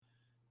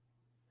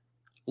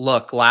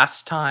Look,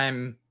 last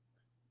time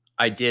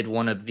I did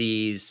one of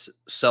these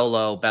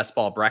solo best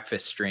ball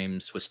breakfast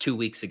streams was 2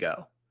 weeks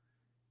ago,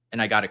 and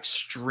I got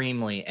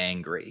extremely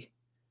angry.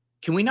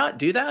 Can we not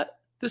do that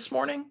this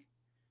morning?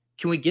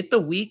 Can we get the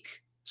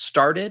week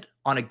started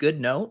on a good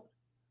note?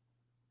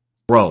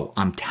 Bro,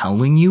 I'm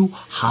telling you,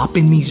 hop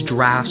in these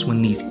drafts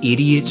when these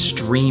idiot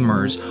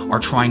streamers are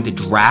trying to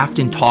draft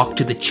and talk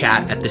to the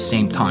chat at the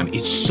same time.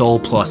 It's so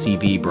plus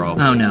EV, bro.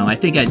 Oh no, I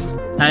think I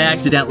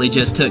accidentally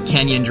just took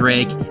Kenyon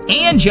Drake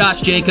and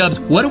Josh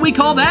Jacobs. What do we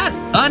call that?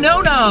 A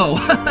no-no.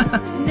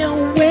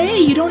 No way,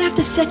 you don't have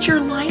to set your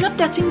lineup.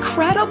 That's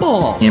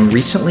incredible. And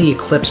recently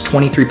eclipsed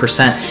 23%,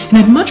 and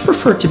I'd much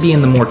prefer it to be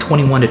in the more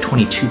 21 to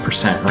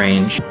 22%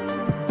 range.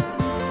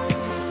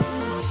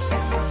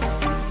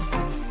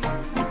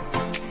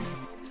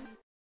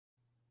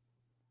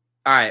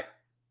 All right.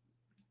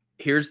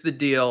 Here's the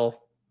deal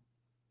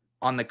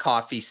on the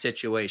coffee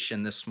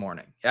situation this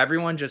morning.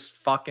 Everyone just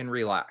fucking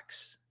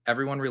relax.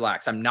 Everyone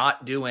relax. I'm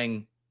not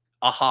doing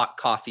a hot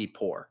coffee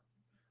pour.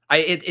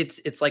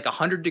 It's like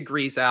 100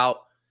 degrees out,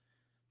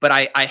 but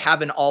I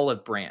have an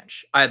olive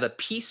branch. I have a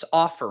peace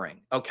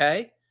offering,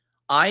 okay?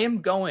 I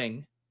am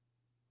going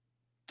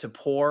to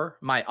pour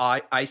my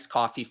iced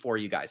coffee for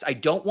you guys. I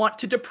don't want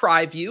to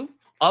deprive you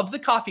of the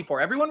coffee pour.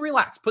 Everyone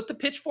relax. Put the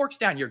pitchforks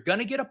down. You're going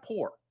to get a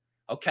pour.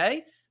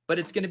 Okay, but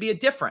it's going to be a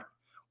different.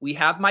 We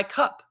have my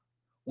cup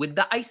with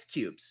the ice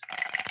cubes.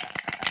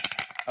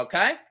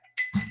 Okay,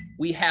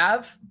 we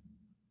have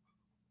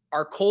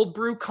our cold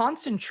brew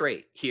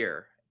concentrate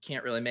here.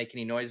 Can't really make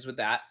any noise with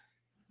that.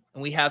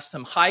 And we have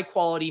some high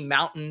quality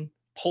mountain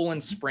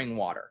Poland spring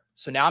water.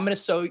 So now I'm going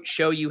to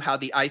show you how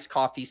the iced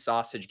coffee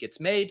sausage gets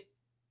made.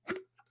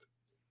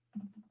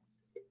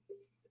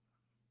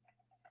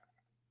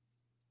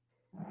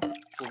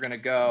 We're going to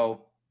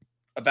go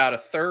about a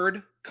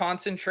third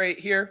concentrate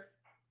here.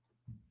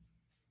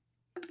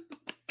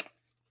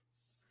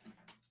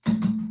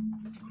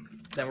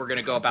 Then we're going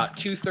to go about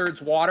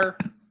 2/3 water.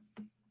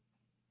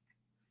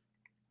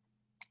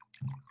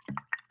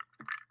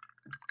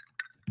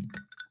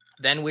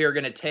 Then we are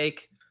going to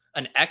take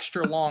an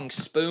extra long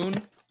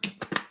spoon.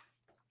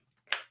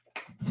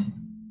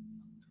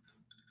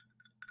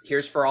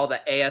 Here's for all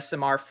the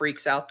ASMR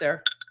freaks out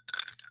there.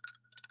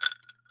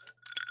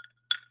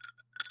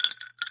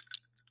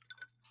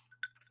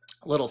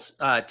 A little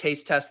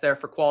taste test there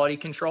for quality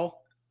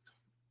control.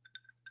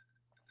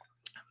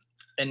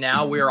 And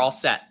now we're all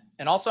set.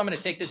 And also, I'm going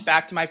to take this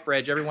back to my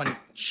fridge. Everyone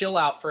chill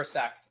out for a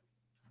sec.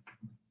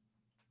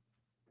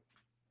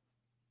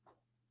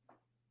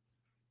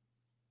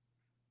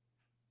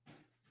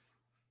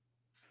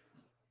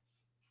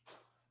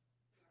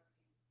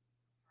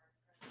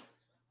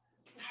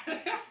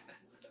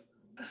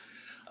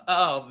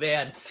 Oh,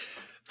 man.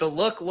 The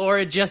look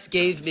Laura just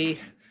gave me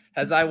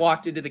as I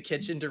walked into the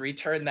kitchen to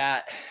return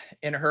that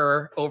and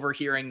her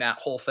overhearing that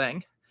whole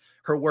thing.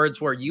 Her words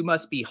were, "You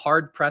must be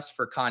hard pressed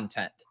for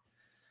content."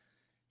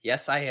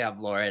 Yes, I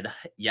am, Lauren.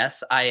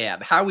 Yes, I am.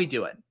 How are we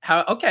doing?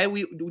 Okay,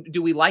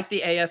 do we like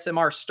the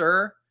ASMR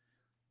stir?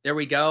 There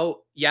we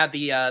go. Yeah,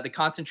 the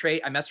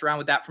concentrate. I messed around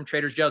with that from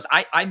Trader Joe's.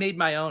 I made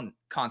my own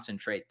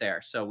concentrate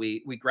there. So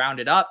we ground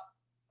it up.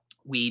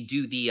 We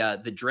do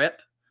the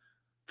drip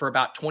for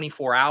about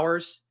 24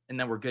 hours, and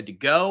then we're good to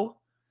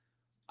go.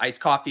 Iced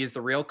coffee is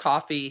the real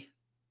coffee.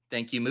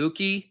 Thank you,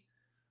 Mookie.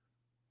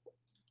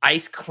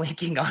 Ice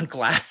clinking on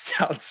glass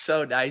sounds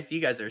so nice.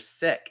 You guys are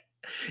sick.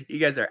 You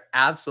guys are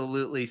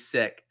absolutely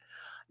sick.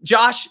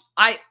 Josh,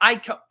 I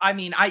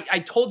mean, I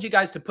told you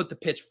guys to put the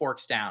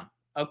pitchforks down,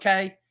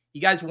 okay? You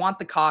guys want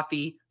the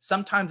coffee.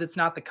 Sometimes it's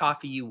not the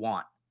coffee you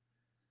want.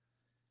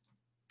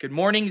 Good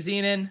morning,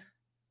 Zenon.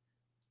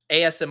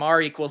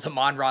 ASMR equals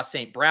Amon-Ra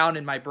St. Brown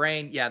in my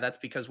brain. Yeah, that's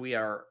because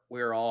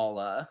we're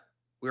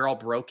all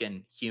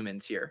broken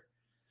humans here.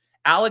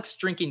 Alex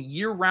drinking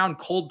year-round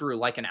cold brew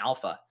like an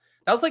alpha.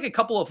 That was like a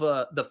couple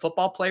of the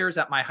football players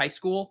at my high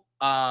school.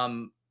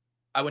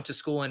 I went to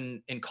school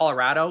in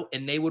Colorado,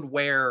 and they would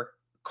wear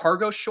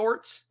cargo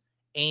shorts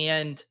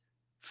and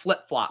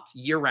flip-flops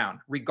year-round,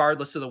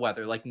 regardless of the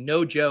weather. Like,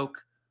 no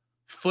joke,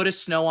 foot of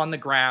snow on the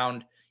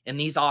ground, and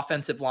these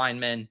offensive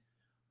linemen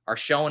are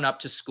showing up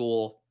to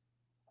school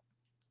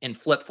in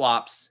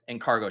flip-flops and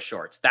cargo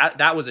shorts.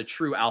 That was a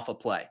true alpha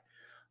play.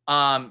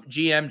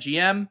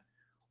 GM,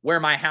 wear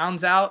my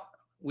hounds out.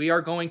 We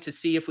are going to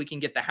see if we can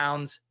get the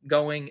hounds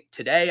going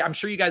today. I'm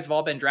sure you guys have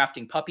all been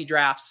drafting puppy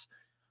drafts.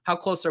 How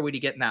close are we to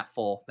getting that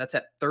full? That's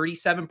at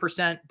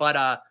 37%.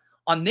 But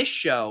on this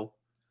show,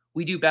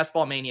 we do Best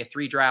Ball Mania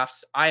 3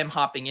 drafts. I am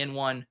hopping in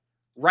one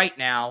right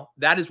now.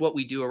 That is what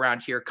we do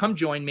around here. Come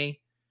join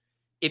me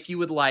if you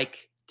would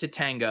like to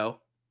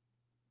tango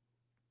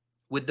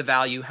with the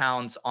value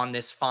hounds on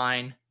this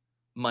fine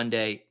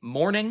Monday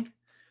morning.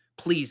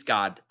 Please,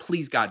 God,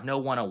 no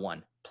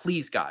 101.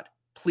 Please, God,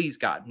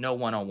 no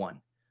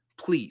 101.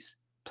 Please.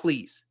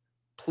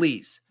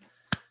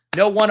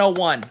 No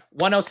 101,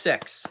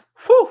 106.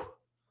 Whew.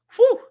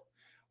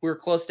 We're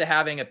close to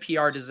having a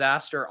PR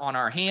disaster on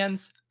our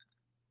hands.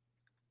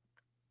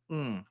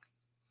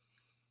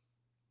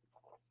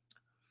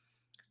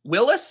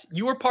 Willis,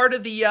 you were part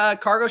of the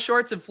cargo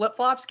shorts and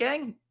flip-flops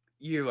gang?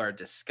 You are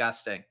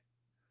disgusting.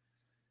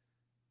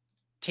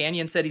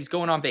 Tanyan said he's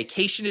going on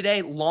vacation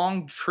today.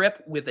 Long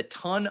trip with a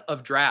ton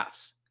of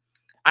drafts.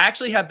 I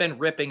actually have been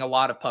ripping a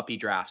lot of puppy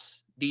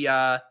drafts.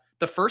 The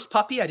first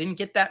puppy, I didn't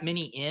get that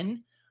many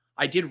in.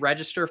 I did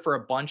register for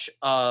a bunch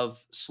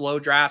of slow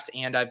drafts,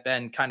 and I've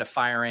been kind of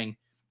firing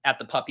at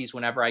the puppies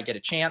whenever I get a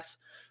chance.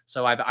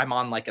 So I'm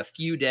on like a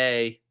few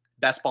day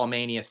Best Ball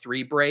Mania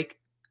 3 break.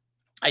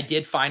 I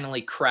did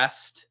finally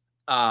crest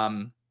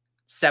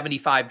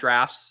 75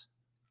 drafts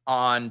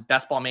on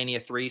Best Ball Mania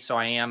 3. So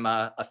I am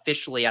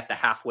officially at the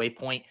halfway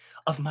point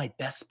of my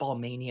Best Ball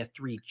Mania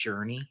 3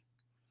 journey.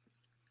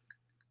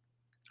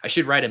 I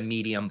should write a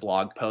Medium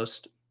blog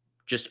post,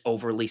 just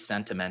overly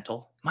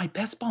sentimental. My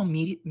Best Ball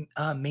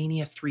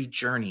Mania 3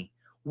 journey,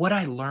 what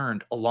I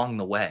learned along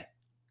the way.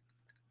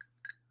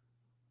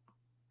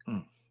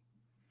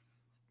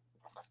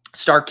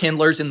 Star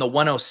Kindlers in the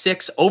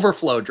 106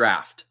 overflow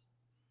draft.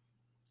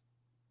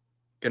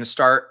 Going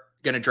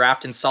to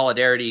draft in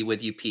solidarity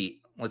with you,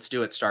 Pete. Let's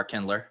do it, Star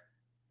Kindler.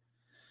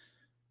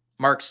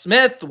 Mark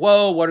Smith.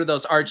 Whoa, what are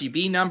those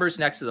RGB numbers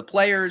next to the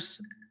players?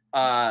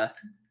 Hang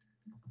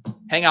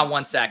on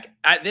one sec.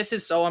 This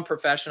is so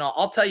unprofessional.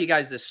 I'll tell you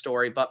guys this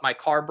story, but my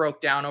car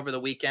broke down over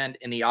the weekend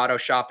and the auto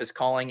shop is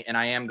calling, and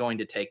I am going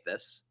to take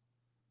this.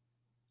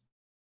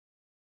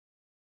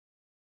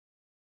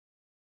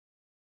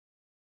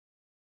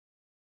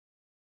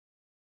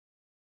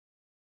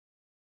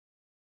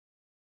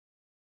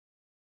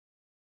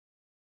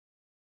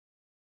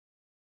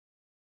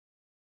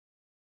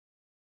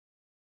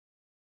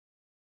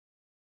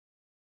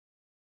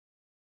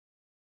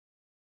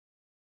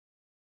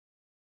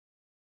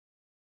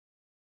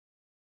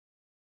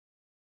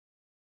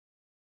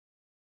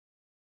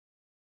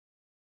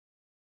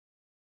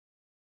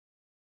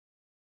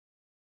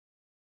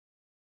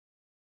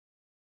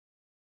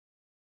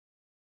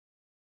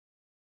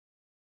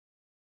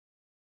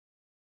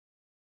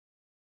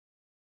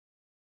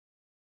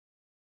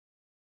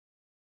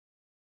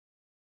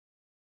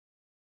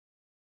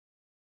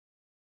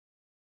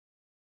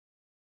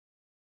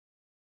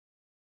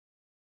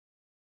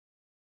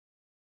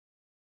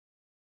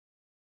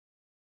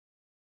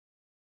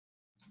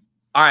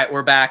 All right,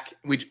 we're back.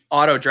 We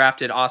auto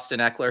drafted Austin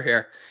Eckler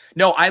here.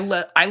 No, I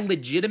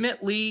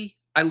legitimately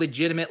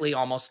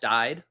almost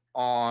died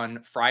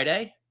on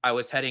Friday. I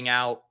was heading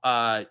out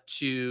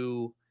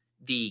to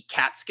the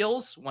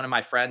Catskills. One of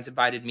my friends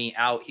invited me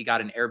out. He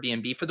got an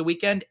Airbnb for the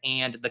weekend,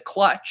 and the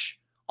clutch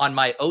on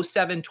my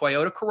 07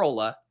 Toyota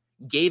Corolla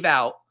gave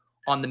out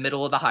on the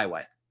middle of the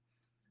highway.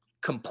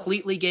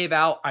 Completely gave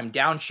out. I'm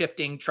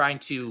downshifting, trying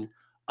to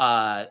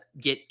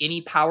get any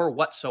power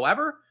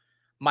whatsoever.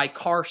 My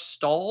car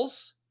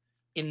stalls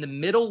in the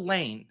middle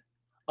lane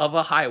of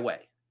a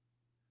highway.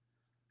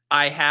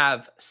 I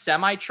have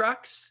semi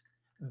trucks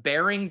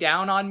bearing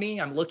down on me.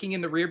 I'm looking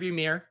in the rearview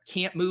mirror,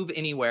 can't move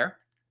anywhere.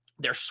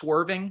 They're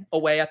swerving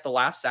away at the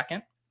last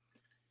second.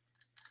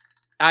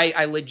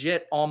 I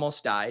legit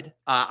almost died.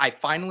 I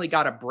finally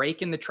got a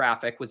break in the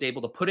traffic, was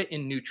able to put it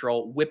in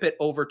neutral, whip it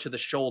over to the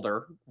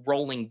shoulder,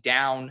 rolling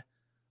down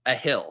a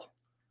hill.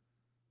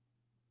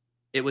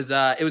 It was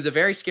a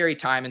very scary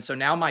time. And so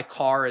now my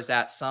car is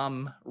at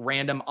some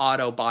random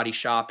auto body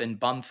shop in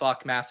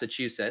bumfuck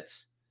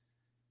Massachusetts.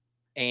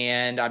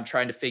 And I'm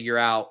trying to figure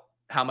out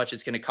how much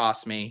it's going to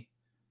cost me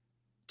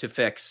to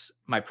fix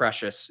my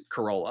precious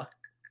Corolla.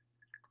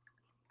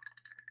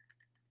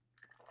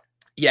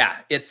 Yeah,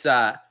 it's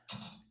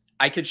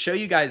I could show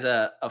you guys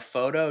a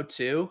photo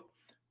too,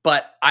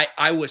 but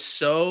I was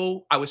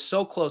so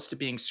close to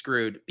being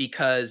screwed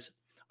because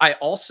I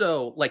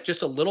also, like,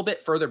 just a little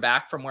bit further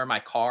back from where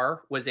my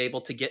car was able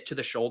to get to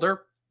the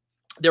shoulder,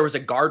 there was a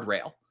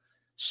guardrail.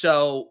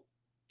 So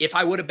if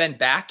I would have been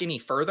back any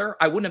further,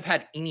 I wouldn't have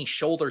had any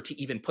shoulder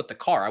to even put the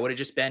car. I would have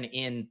just been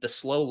in the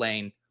slow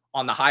lane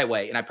on the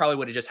highway, and I probably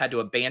would have just had to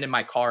abandon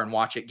my car and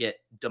watch it get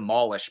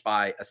demolished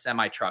by a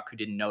semi truck who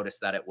didn't notice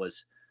that it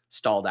was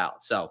stalled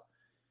out. So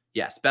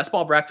yes, best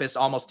ball breakfast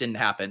almost didn't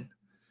happen.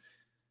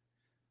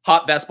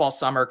 Hot best ball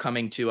summer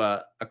coming to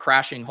a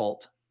crashing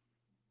halt.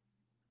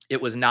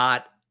 It was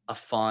not a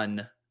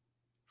fun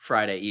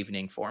Friday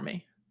evening for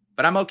me,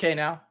 but I'm okay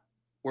now.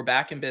 We're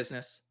back in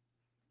business.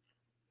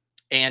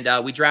 And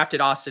we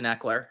drafted Austin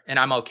Eckler, and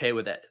I'm okay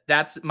with it.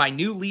 That's my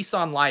new lease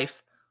on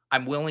life.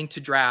 I'm willing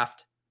to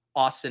draft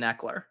Austin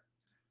Eckler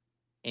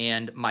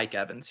and Mike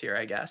Evans here,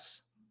 I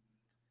guess.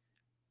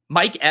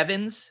 Mike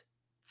Evans,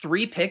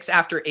 3 picks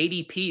after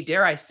ADP,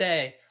 dare I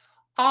say.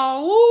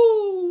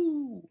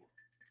 Oh,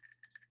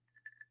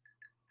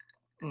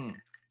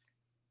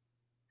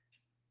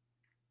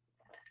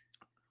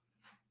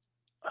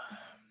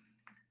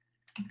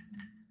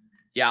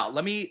 Yeah,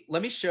 let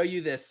me show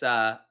you this.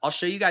 I'll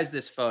show you guys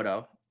this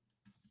photo.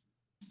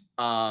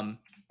 And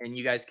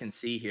you guys can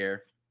see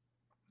here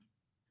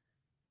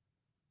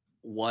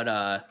what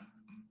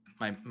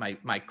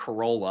my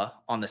Corolla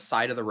on the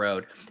side of the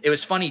road. It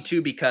was funny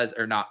too because,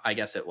 or not, I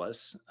guess it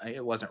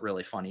wasn't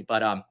really funny,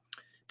 but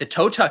the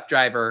tow truck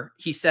driver,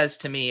 he says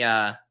to me,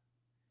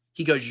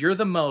 He goes, "You're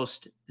the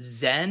most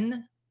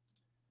zen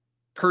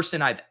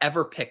person I've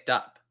ever picked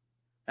up."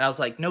 And I was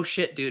like, "No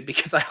shit, dude,"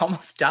 because I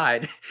almost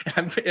died.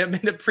 I'm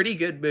in a pretty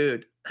good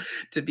mood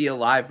to be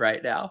alive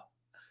right now.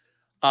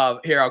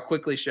 Here, I'll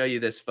quickly show you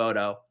this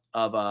photo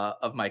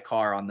of my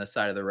car on the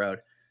side of the road.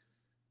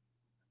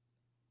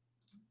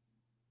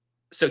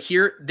 So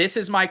here, this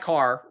is my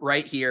car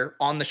right here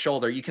on the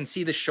shoulder. You can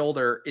see the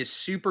shoulder is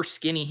super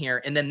skinny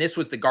here. And then this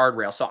was the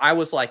guardrail. So I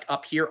was like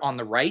up here on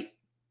the right.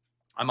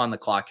 I'm on the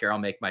clock here. I'll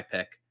make my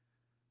pick.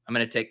 I'm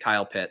going to take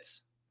Kyle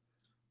Pitts.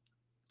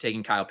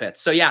 Taking Kyle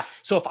Pitts. So yeah.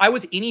 So if I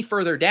was any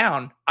further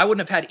down, I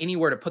wouldn't have had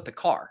anywhere to put the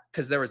car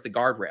because there was the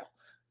guardrail.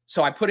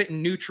 So I put it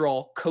in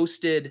neutral,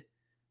 coasted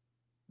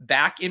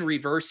back in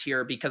reverse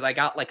here because I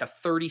got like a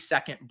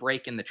 30-second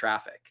break in the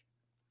traffic.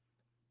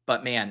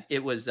 But man,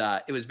 it was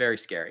very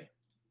scary.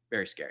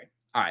 Very scary.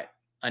 All right.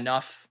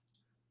 Enough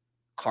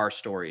car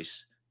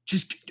stories.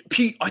 Just,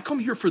 Pete, I come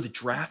here for the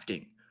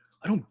drafting.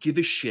 I don't give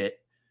a shit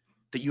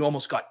that you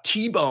almost got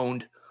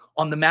T-boned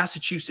on the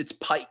Massachusetts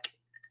Pike.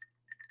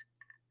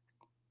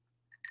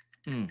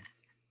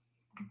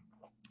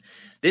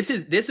 This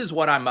is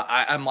what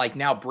I'm like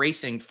now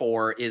bracing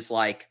for is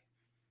like,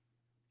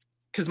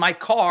 because my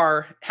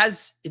car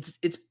has, it's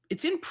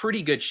in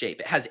pretty good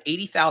shape. It has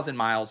 80,000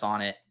 miles on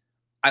it.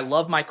 I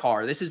love my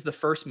car. This is the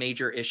first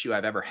major issue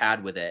I've ever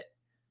had with it.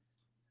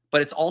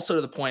 But it's also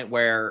to the point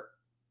where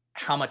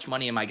how much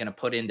money am I going to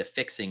put into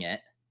fixing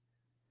it?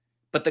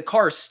 But the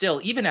car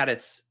still, even at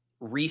its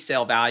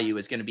resale value,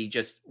 is going to be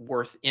just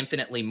worth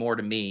infinitely more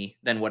to me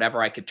than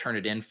whatever I could turn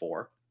it in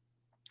for.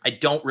 I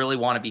don't really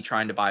want to be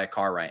trying to buy a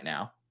car right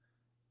now.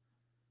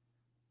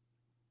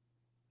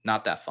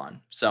 Not that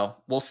fun. So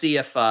we'll see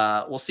if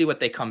we'll see what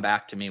they come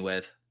back to me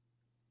with.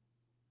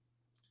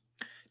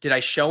 Did I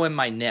show him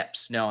my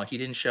nips? No, he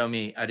didn't show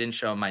me. I didn't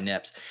show him my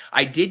nips.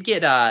 I did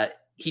get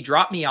he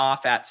dropped me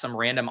off at some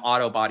random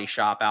auto body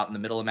shop out in the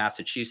middle of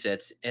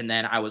Massachusetts. And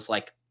then I was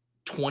like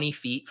 20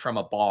 feet from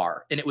a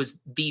bar. And it was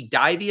the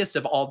diviest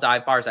of all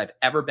dive bars I've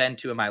ever been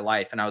to in my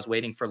life. And I was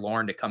waiting for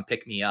Lauren to come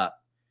pick me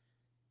up.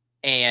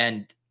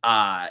 And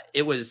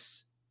it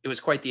was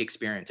quite the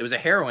experience. It was a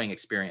harrowing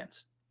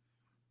experience.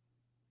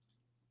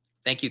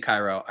 Thank you,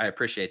 Cairo. I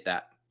appreciate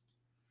that.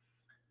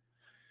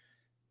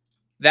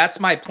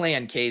 That's my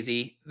plan,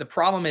 Casey. The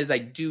problem is I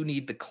do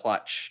need the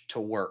clutch to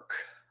work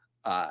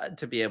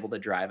to be able to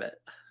drive it.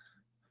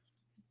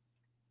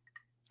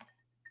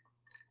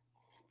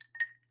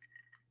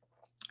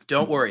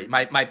 Don't worry.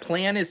 My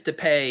plan is to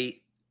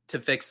pay to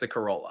fix the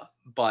Corolla,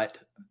 but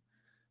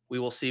we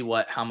will see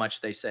how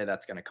much they say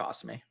that's going to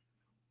cost me.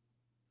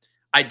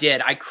 I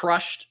did. I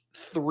crushed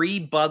 3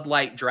 Bud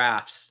Light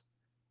drafts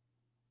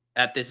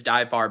at this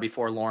dive bar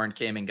before Lauren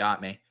came and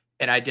got me.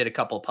 And I did a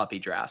couple puppy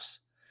drafts.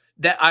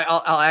 That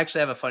I'll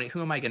actually have a funny.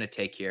 Who am I going to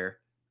take here?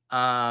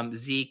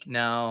 Zeke,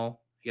 no.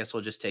 I guess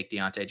we'll just take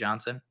Deontay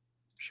Johnson.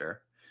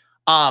 Sure.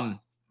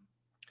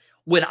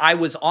 When I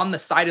was on the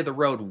side of the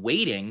road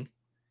waiting,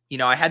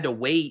 I had to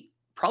wait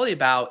probably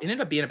it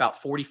ended up being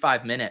about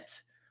 45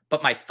 minutes,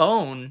 but my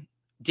phone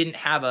didn't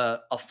have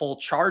a full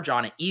charge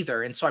on it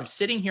either. And so I'm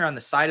sitting here on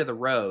the side of the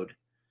road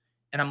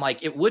and I'm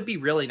like, it would be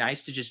really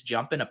nice to just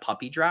jump in a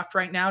puppy draft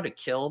right now to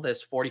kill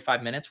this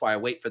 45 minutes while I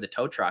wait for the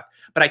tow truck.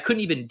 But I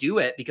couldn't even do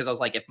it because I was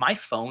like, if my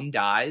phone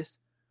dies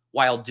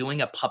while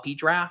doing a puppy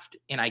draft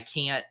and I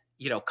can't,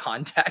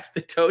 contact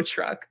the tow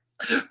truck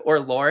or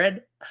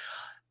Lauren,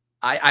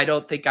 I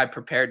don't think I'm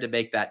prepared to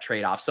make that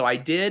trade-off. So I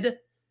did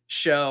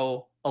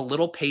show a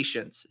little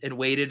patience and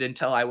waited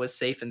until I was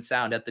safe and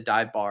sound at the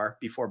dive bar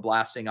before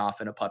blasting off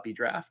in a puppy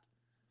draft.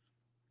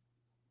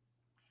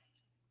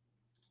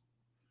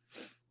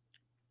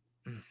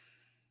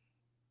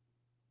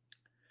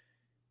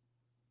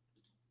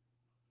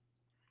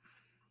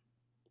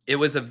 It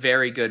was a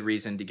very good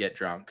reason to get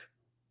drunk.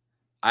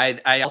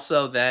 I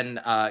also then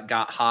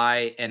got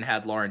high and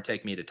had Lauren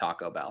take me to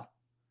Taco Bell.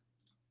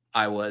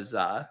 That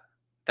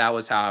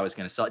was how I was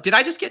going to sell it. Did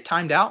I just get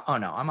timed out? Oh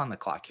no, I'm on the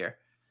clock here.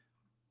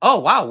 Oh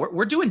wow,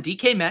 we're doing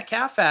DK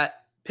Metcalf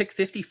at pick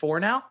 54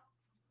 now.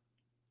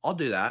 I'll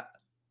do that.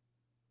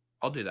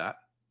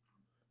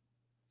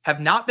 Have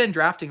not been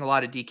drafting a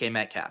lot of DK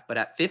Metcalf, but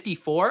at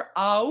 54,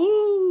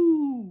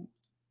 ooh.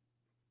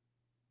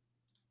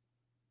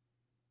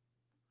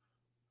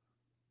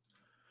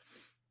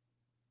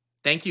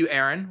 Thank you,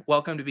 Aaron.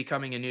 Welcome to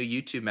becoming a new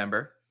YouTube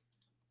member.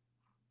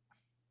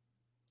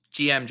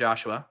 GM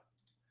Joshua.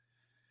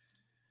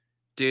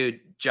 Dude,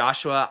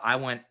 Joshua, I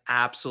went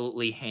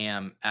absolutely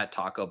ham at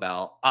Taco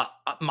Bell.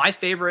 My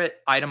favorite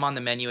item on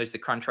the menu is the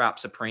Crunchwrap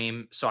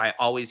Supreme, so I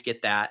always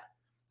get that.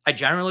 I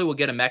generally will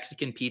get a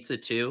Mexican pizza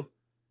too.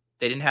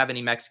 They didn't have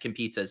any Mexican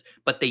pizzas,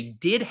 but they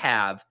did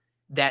have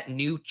that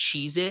new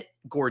Cheez-It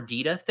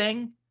Gordita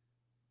thing.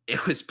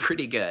 It was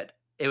pretty good.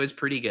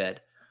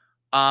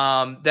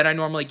 Then I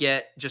normally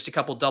get just a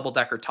couple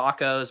double-decker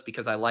tacos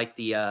because I like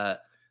the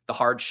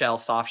hard shell,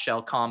 soft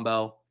shell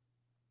combo.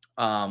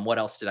 What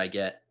else did I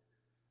get?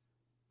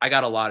 I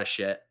got a lot of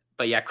shit.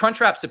 But yeah,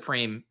 Crunchwrap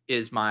Supreme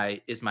is my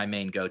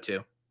main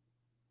go-to.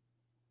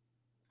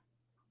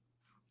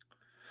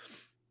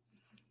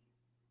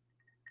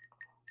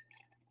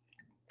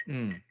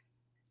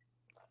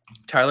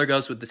 Tyler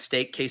goes with the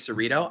steak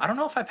quesarito. I don't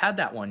know if I've had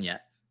that one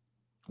yet.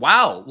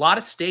 Wow, a lot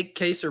of steak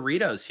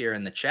quesaritos here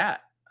in the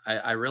chat.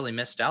 I really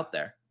missed out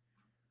there.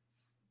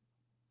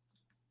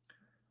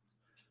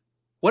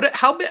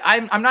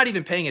 I'm not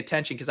even paying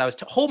attention because I was,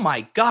 oh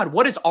my God,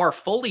 what is R.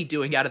 Foley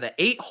doing out of the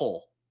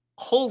 8-hole?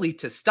 Holy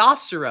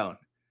testosterone.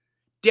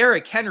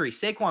 Derrick Henry,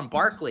 Saquon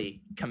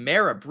Barkley,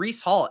 Kamara,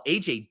 Breece Hall,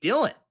 A.J.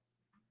 Dillon.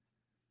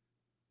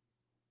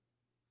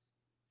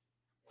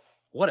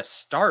 What a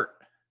start.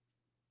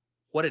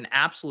 What an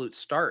absolute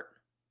start.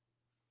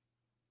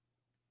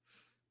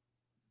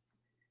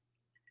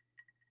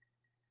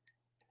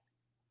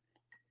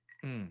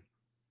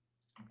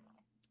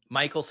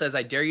 Michael says,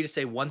 I dare you to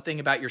say one thing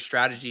about your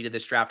strategy to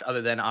this draft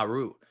other than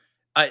Aru.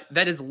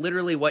 That is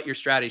literally what your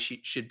strategy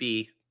should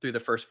be through the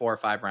first 4 or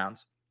 5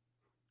 rounds.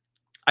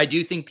 I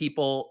do think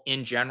people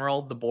in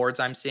general, the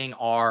boards I'm seeing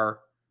are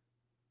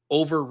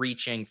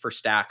overreaching for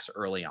stacks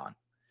early on.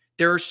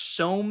 There are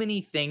so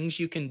many things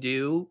you can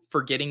do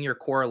for getting your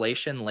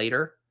correlation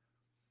later.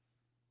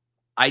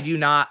 I do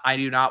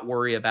not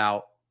worry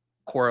about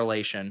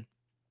correlation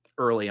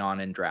early on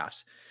in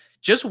drafts.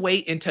 Just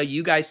wait until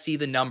you guys see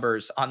the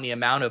numbers on the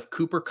amount of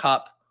Cooper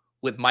Kupp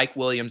with Mike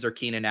Williams or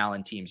Keenan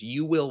Allen teams.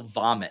 You will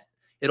vomit.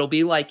 It'll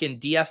be like in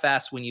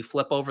DFS when you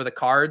flip over the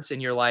cards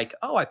and you're like,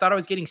 oh, I thought I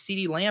was getting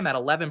CeeDee Lamb at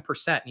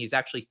 11%, and he's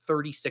actually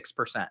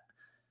 36%.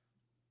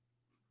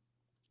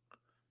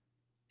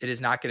 It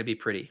is not going to be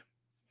pretty.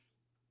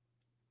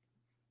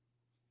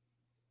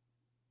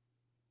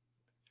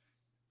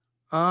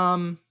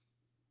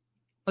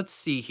 Let's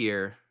see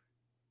here.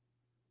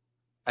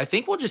 I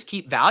think we'll just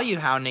keep value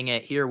hounding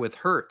it here with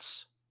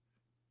Hurts.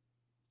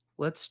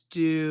 Let's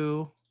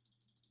do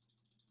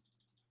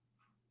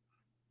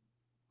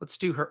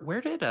Hurts.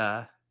 Where did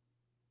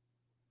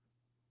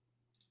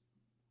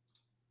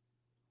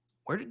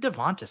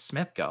Devonta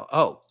Smith go?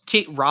 Oh,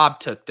 Rob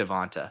took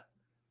Devonta.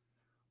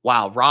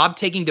 Wow, Rob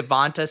taking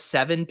Devonta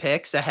 7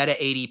 picks ahead of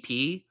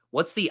ADP.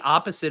 What's the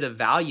opposite of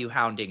value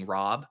hounding,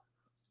 Rob?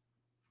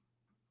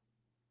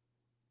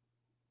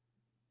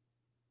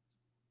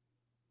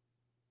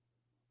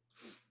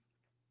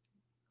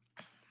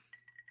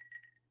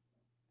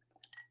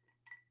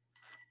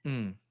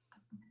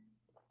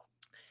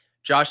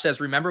 Josh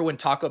says, remember when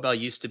Taco Bell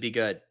used to be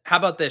good? How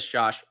about this,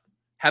 Josh?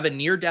 Have a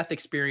near-death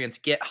experience,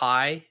 get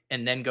high,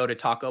 and then go to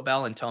Taco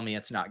Bell and tell me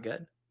it's not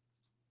good.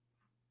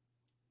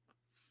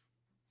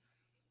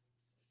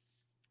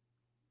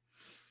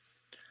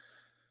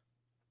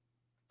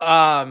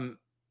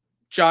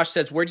 Josh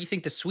says, where do you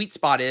think the sweet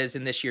spot is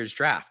in this year's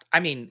draft? I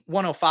mean,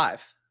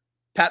 105.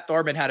 Pat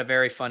Thorman had a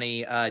very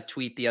funny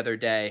tweet the other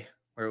day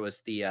where it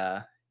was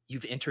the,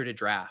 you've entered a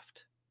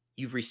draft.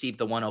 You've received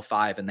the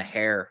 105 and the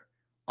hair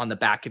on the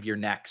back of your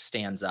neck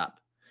stands up.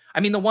 I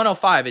mean, the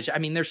 105 is,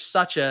 there's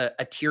such a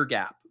tier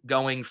gap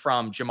going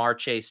from Jamar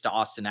Chase to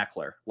Austin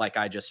Eckler, like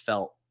I just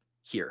felt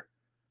here.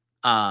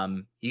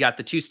 You got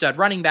the 2 stud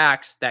running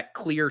backs, that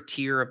clear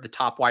tier of the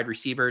top wide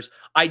receivers.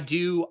 I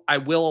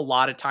will a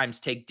lot of times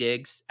take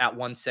Diggs at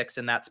 1-6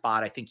 in that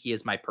spot. I think he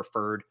is my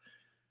preferred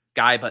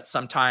guy, but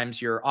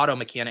sometimes your auto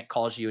mechanic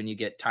calls you and you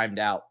get timed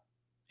out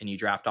and you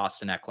draft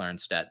Austin Eckler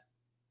instead.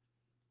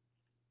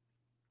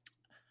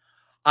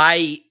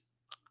 I'd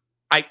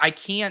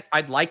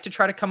like to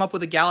try to come up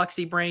with a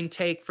galaxy brain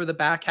take for the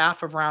back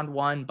half of round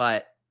 1,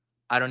 but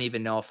I don't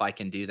even know if I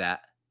can do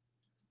that.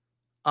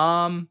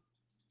 All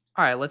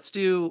right, let's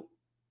do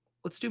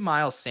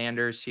Miles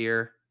Sanders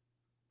here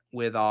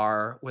with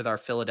our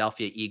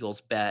Philadelphia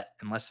Eagles bet,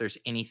 unless there's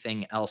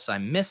anything else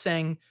I'm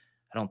missing.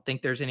 I don't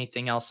think there's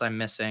anything else I'm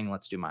missing.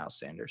 Let's do Miles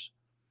Sanders.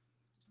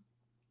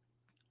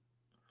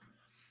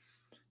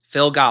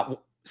 Phil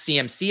got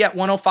CMC at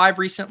 105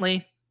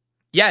 recently.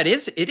 Yeah, it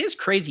is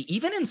crazy.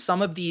 Even in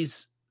some of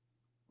these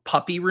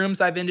puppy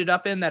rooms I've ended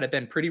up in that have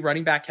been pretty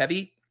running back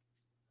heavy,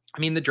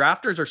 the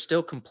drafters are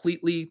still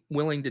completely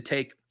willing to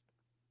take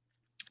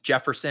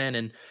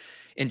Jefferson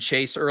and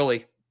Chase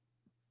early.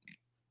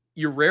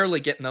 You're rarely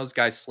getting those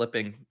guys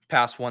slipping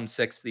past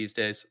 1-6 these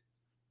days.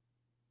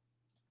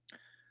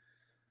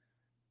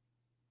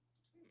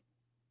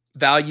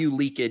 Value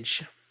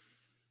leakage.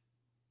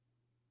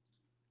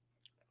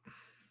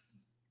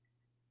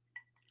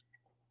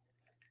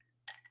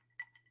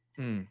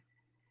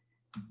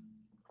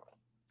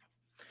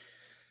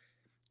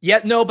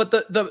 Yeah, no, but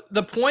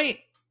the point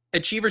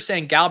Achiever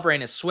saying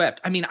Galbrain is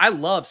Swift. I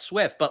love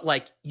Swift,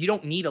 but you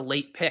don't need a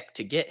late pick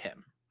to get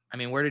him.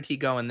 Where did he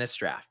go in this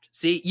draft?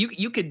 See,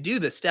 you could do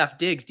the Steph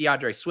Diggs,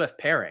 DeAndre Swift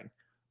pairing,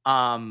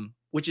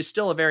 which is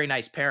still a very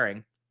nice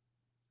pairing.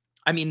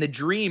 The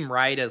dream,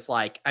 right, is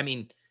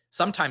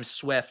sometimes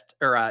Swift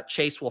or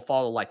Chase will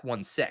follow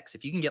 1-6.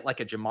 If you can get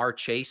a Jamar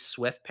Chase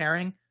Swift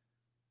pairing,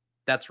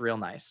 that's real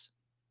nice.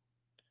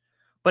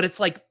 But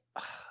it's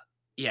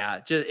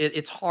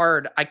it's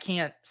hard. I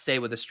can't say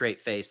with a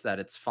straight face that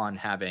it's fun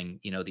having,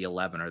 the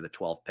 11 or the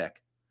 12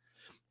 pick,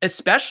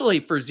 especially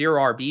for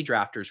 0 RB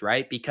drafters,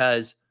 right?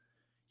 Because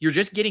you're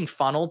just getting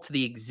funneled to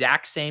the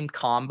exact same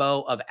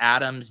combo of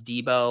Adams,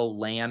 Debo,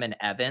 Lamb, and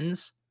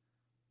Evans.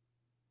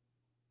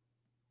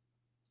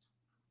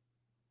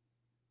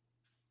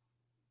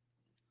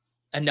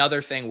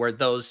 another thing where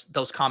those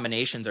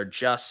combinations are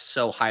just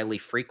so highly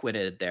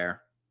frequented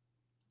there.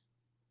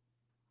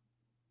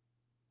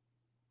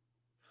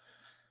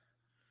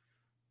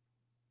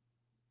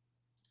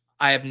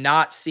 I have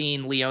not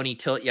seen Leone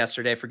tilt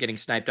yesterday for getting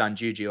sniped on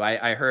Juju.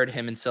 I heard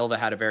him and Silva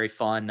had a very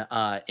fun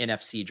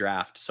NFC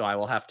draft, so I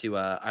will have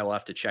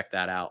to check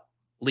that out.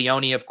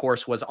 Leone, of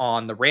course, was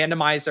on the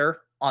randomizer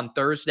on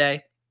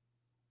Thursday.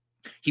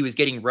 He was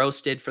getting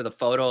roasted for the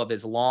photo of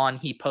his lawn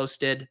he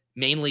posted,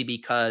 mainly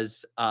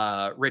because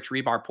Rich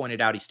Rebar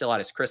pointed out he still had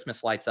his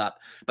Christmas lights up.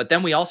 But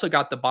then we also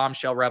got the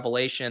bombshell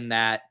revelation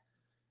that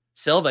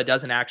Silva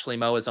doesn't actually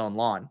mow his own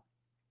lawn.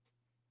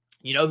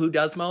 You know who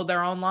does mow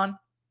their own lawn?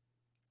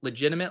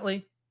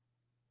 Legitimately?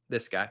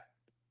 This guy.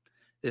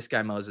 This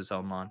guy mows his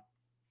own lawn.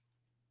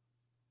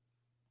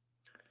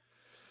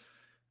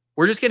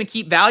 We're just going to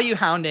keep value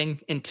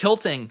hounding and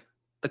tilting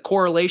the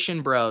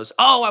correlation bros.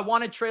 Oh, I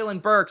wanted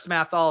Treylon Burks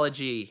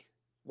Mathology.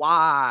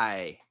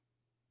 Why?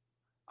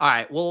 All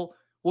right, we'll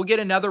get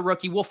another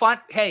rookie. We'll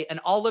find, hey, an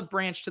olive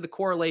branch to the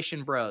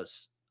correlation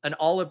bros. An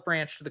olive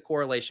branch to the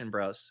correlation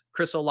bros.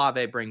 Chris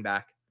Olave, bring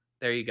back.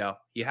 There you go.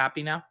 You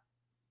happy now?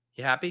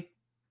 You happy?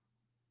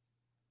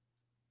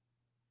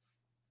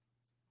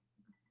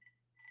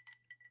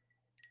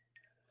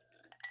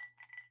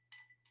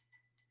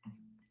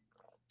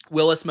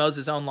 Willis mows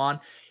his own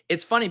lawn.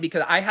 It's funny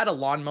because I had a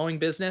lawn mowing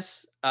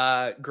business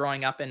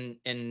growing up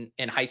in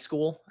high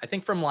school. I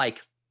think from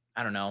like,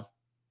 I don't know,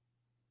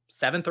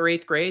 7th or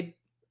 8th grade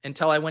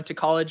until I went to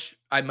college.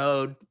 I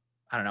mowed,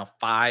 I don't know,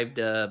 5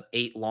 to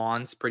 8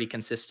 lawns pretty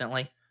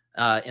consistently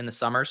in the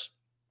summers.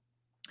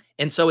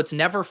 And so it's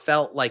never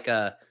felt like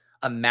a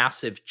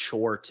massive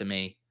chore to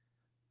me.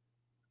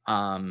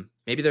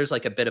 Maybe there's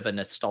like a bit of a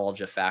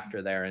nostalgia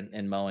factor there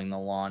in mowing the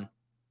lawn.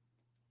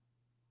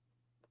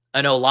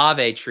 An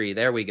Olave tree.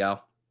 There we go.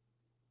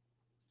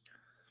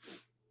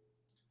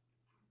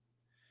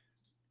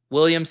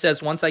 William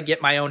says, once I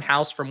get my own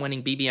house from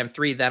winning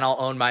BBM3, then I'll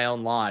own my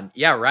own lawn.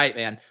 Yeah, right,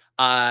 man.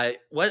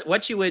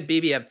 What you would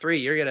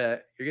BBM3, you're gonna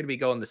be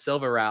going the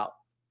silver route,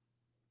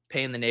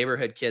 paying the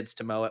neighborhood kids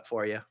to mow it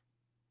for you.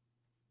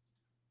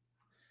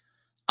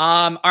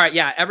 All right,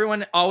 yeah.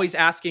 Everyone always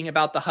asking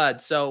about the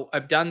HUD. So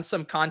I've done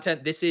some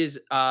content. This is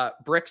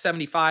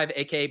Brick75,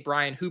 aka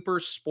Brian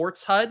Hooper's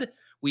sports HUD.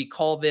 We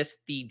call this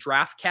the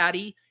Draft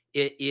Caddy.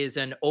 It is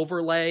an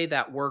overlay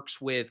that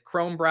works with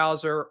Chrome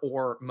browser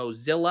or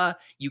Mozilla.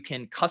 You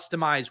can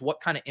customize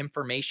what kind of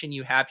information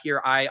you have here.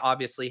 I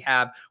obviously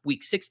have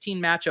week 16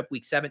 matchup,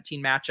 week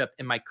 17 matchup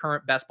in my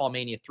current Best Ball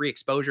Mania 3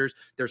 exposures.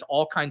 There's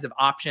all kinds of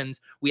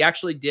options. We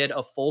actually did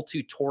a full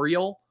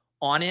tutorial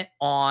on it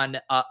on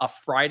a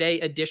Friday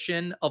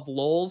edition of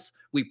LOLs.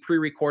 We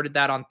pre-recorded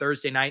that on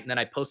Thursday night, and then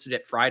I posted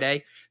it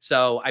Friday.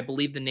 So I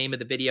believe the name of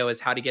the video is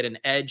how to get an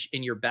edge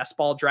in your best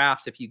ball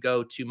drafts. If you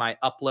go to my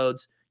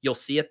uploads, you'll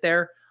see it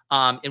there.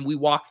 And we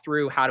walk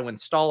through how to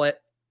install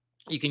it.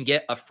 You can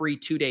get a free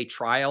 2-day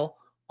trial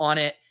on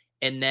it.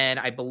 And then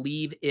I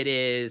believe it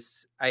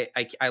is,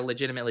 I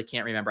legitimately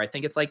can't remember. I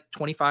think it's like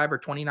 $25 or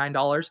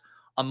 $29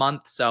 a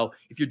month. So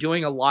if you're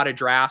doing a lot of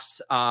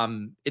drafts,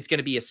 it's going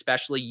to be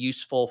especially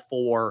useful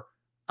for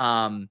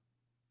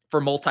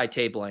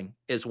multi-tabling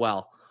as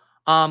well.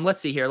 Let's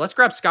see here. Let's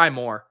grab Sky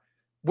Moore.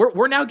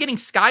 We're now getting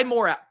Sky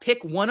Moore at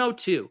pick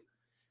 102.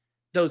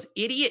 Those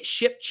idiot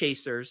ship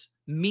chasers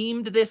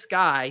memed this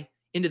guy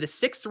into the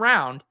 6th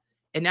round,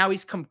 and now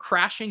he's come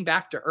crashing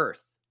back to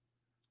earth.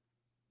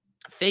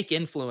 Fake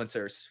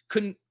influencers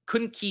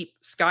couldn't keep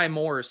Sky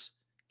Moore's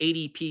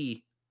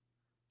ADP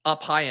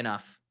up high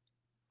enough.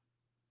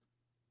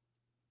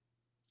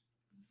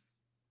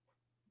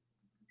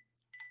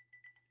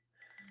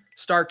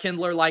 Star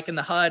Kindler liking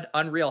the HUD.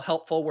 Unreal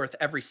helpful, worth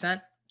every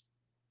cent.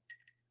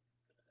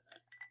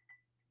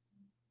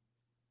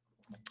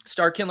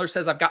 Star Kindler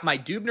says, I've got my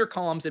Dubner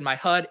columns in my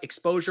HUD,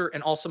 exposure,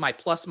 and also my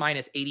plus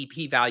minus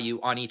ADP value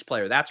on each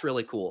player. That's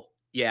really cool.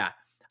 Yeah.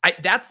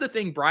 That's the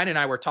thing Brian and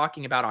I were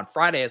talking about on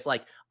Friday is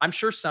like, I'm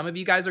sure some of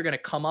you guys are going to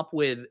come up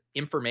with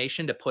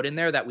information to put in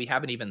there that we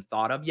haven't even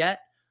thought of yet.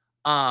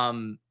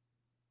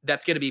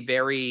 That's going to be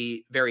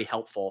very, very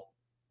helpful.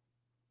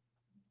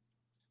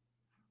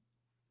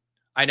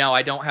 I know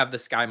I don't have the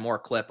Sky Moore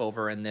clip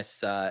over in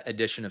this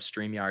edition of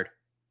StreamYard.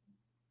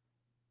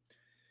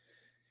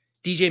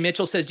 DJ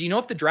Mitchell says, do you know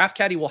if the Draft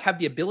Caddy will have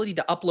the ability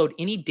to upload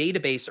any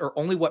database or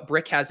only what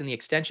Brick has in the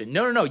extension?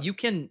 No. You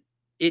can,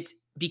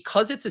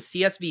 because it's a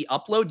CSV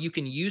upload, you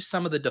can use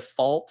some of the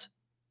default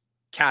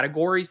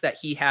categories that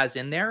he has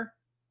in there,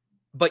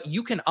 but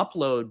you can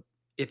upload,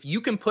 if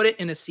you can put it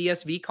in a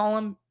CSV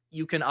column,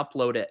 you can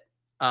upload it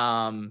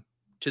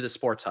to the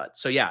Sports HUD.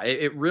 So yeah,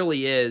 it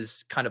really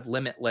is kind of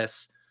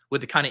limitless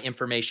with the kind of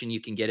information you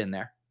can get in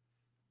there.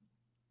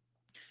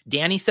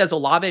 Danny says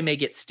Olave may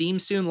get steam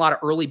soon. A lot of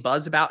early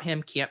buzz about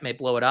him. Camp may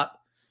blow it up.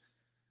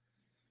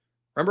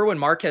 Remember when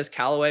Marquez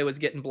Callaway was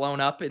getting blown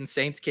up in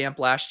Saints camp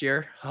last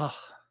year? Oh.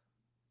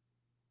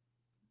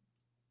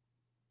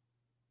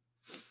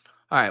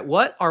 All right,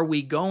 what are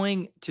we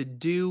going to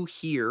do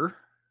here?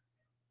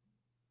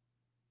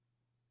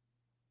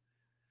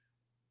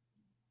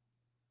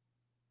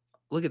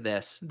 Look at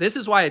this. This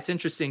is why it's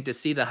interesting to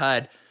see the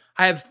HUD.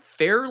 I have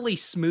fairly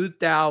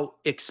smoothed out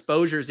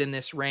exposures in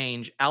this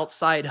range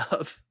outside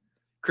of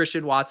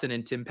Christian Watson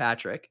and Tim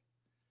Patrick.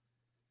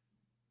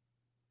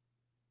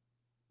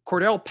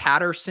 Cordell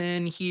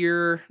Patterson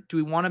here. Do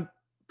we want to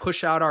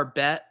push out our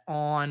bet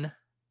on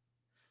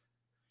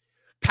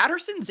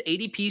Patterson's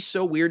ADP? Is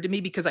so weird to me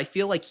because I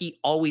feel like he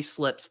always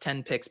slips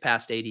 10 picks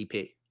past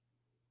ADP.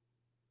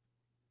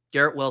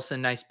 Garrett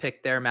Wilson, nice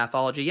pick there.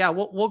 Mathology. Yeah,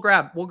 we'll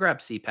grab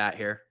CPAT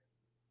here.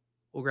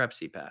 We'll grab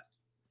CPAT.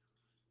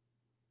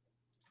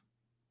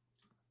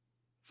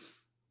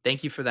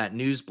 Thank you for that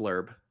news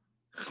blurb.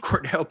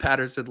 Cordell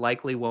Patterson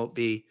likely won't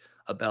be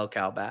a bell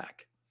cow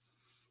back.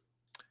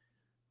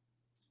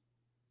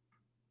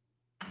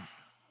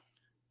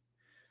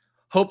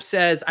 Hope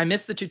says, I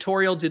missed the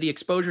tutorial. Do the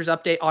exposures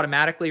update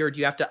automatically or do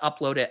you have to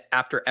upload it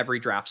after every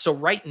draft? So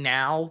right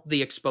now,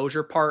 the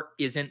exposure part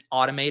isn't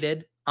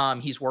automated.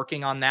 He's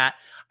working on that.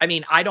 I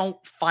mean, I don't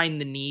find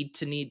the need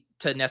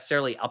to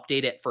necessarily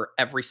update it for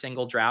every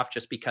single draft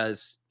just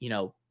because,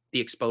 the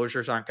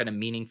exposures aren't going to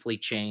meaningfully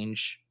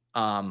change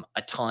a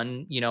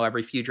ton,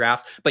 every few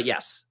drafts. But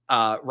yes,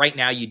 right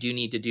now you do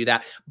need to do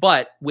that.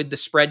 But with the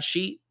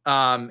spreadsheet,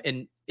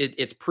 and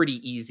it's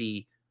pretty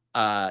easy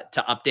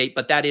to update,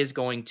 but that is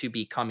going to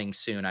be coming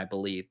soon, I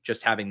believe,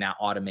 just having that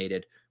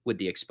automated with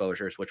the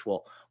exposures, which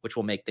will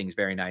make things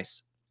very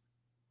nice.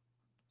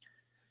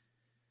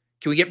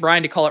 Can we get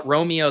Brian to call it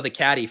Romeo the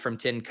Caddy from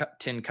Tin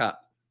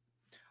Cup?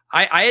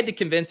 I had to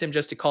convince him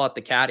just to call it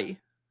the Caddy.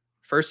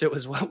 First, it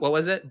was, what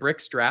was it?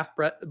 Brick's Draft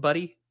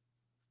Buddy?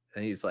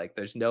 And he's like,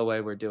 there's no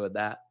way we're doing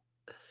that.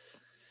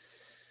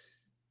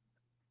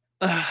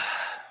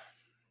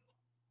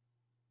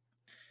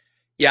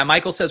 Yeah,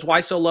 Michael says, why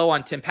so low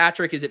on Tim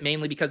Patrick? Is it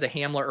mainly because of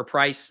Hamler or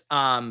Price?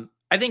 I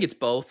think it's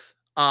both.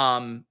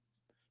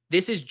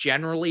 This is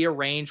generally a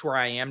range where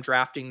I am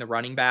drafting the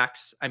running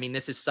backs. I mean,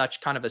 this is such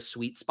kind of a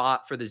sweet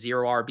spot for the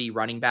 0 RB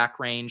running back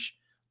range.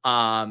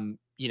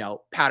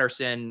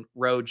 Patterson,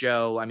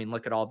 Rojo. I mean,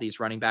 look at all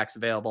these running backs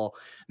available.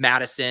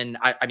 Madison.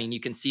 I mean, you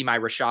can see my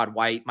Rachaad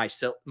White, my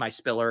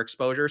Spiller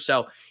exposure.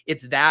 So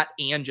it's that,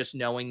 and just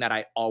knowing that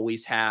I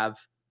always have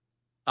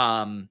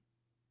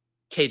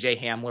KJ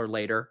Hamler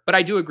later. But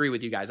I do agree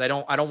with you guys. I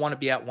don't want to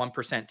be at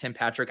 1% Tim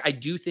Patrick. I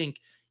do think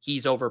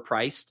he's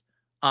overpriced.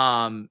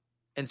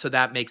 And so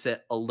that makes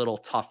it a little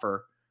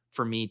tougher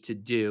for me to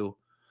do.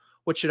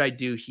 What should I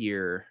do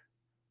here?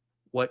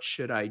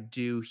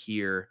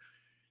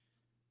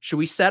 Should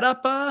we set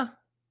up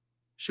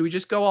should we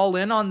just go all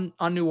in on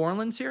New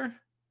Orleans here?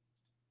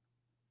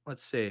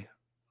 Let's see.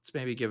 Let's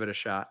maybe give it a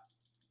shot.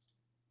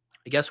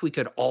 I guess we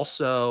could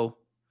also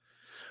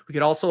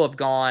have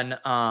gone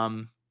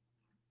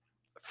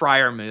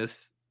Freiermuth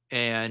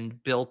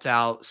and built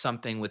out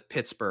something with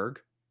Pittsburgh.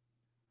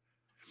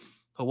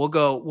 But we'll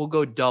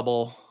go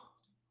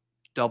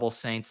double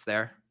Saints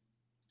there.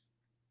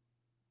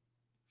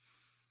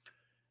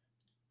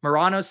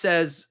 Morano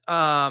says,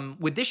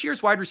 with this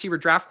year's wide receiver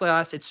draft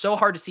class, it's so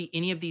hard to see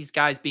any of these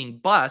guys being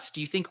bust. Do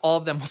you think all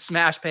of them will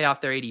smash, pay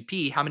off their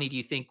ADP? How many do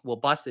you think will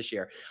bust this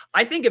year?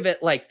 I think of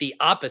it like the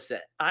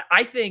opposite.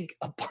 I think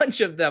a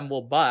bunch of them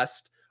will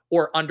bust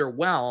or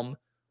underwhelm,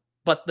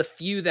 but the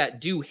few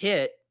that do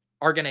hit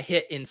are going to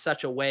hit in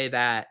such a way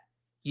that,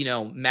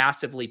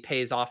 massively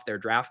pays off their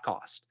draft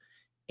cost.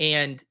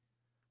 And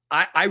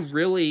I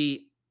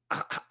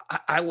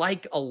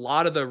like a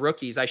lot of the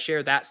rookies. I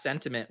share that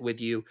sentiment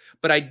with you,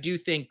 but I do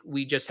think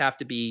we just have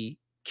to be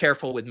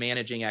careful with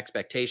managing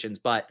expectations.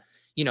 But,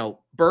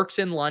 Burks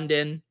in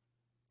London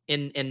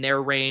in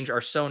their range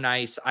are so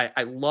nice.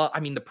 I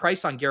mean, the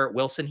price on Garrett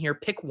Wilson here,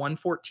 pick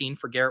 114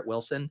 for Garrett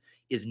Wilson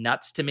is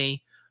nuts to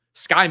me.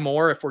 Sky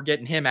Moore, if we're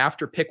getting him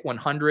after pick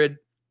 100,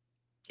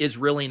 is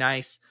really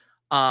nice.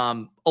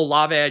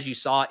 Olave, as you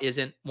saw,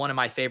 isn't one of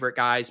my favorite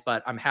guys,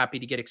 but I'm happy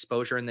to get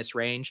exposure in this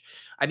range.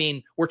 I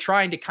mean, we're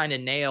trying to kind of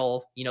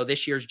nail,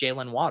 this year's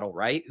Jalen Waddle,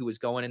 right? Who was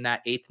going in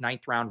that 8th,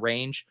 9th round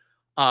range.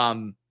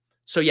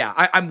 So yeah,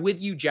 I'm with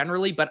you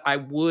generally, but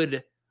I'm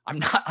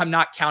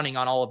not counting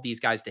on all of these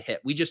guys to hit.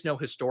 We just know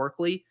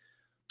historically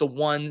the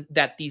one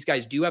that these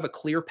guys do have a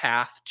clear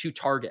path to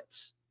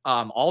targets.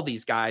 All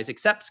these guys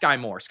except Sky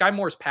Moore. Sky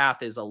Moore's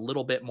path is a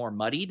little bit more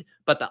muddied,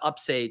 but the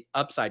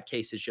upside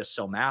case is just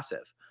so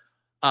massive.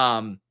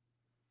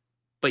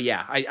 But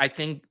yeah, I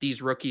think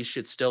these rookies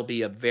should still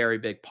be a very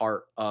big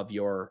part of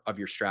your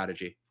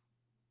strategy.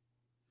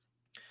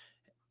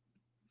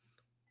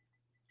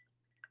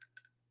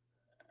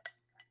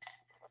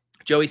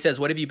 Joey says,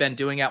 what have you been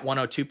doing at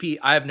 102p?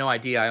 I have no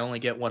idea. I only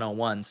get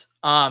 101s.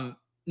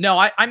 No,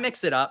 I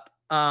mix it up.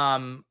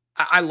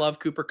 I love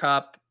Cooper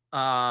Kupp.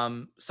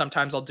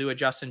 Sometimes I'll do a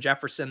Justin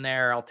Jefferson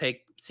there. I'll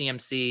take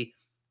CMC.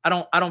 I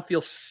don't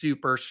feel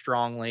super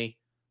strongly,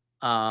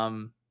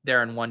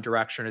 there in one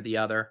direction or the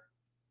other.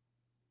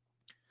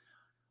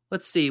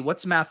 Let's see.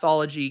 What's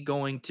Mathology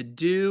going to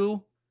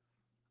do?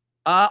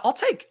 I'll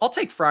take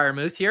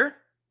Freiermuth here.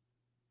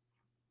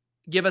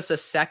 Give us a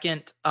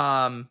second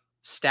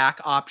stack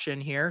option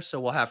here. So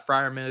we'll have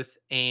Freiermuth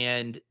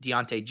and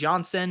Deontay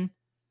Johnson.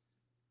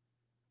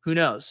 Who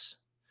knows?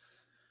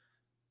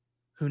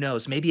 Who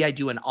knows? Maybe I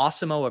do an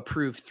Awesemo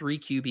approved 3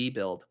 QB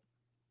build.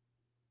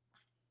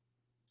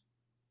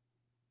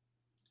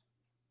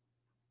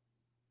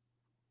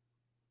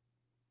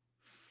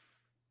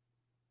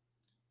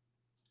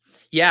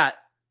 Yeah,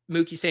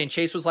 Mookie saying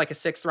Chase was like a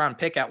 6th round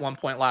pick at one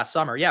point last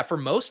summer. Yeah, for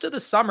most of the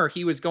summer,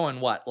 he was going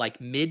what,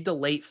 like mid to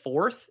late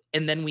 4th.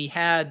 And then we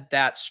had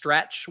that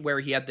stretch where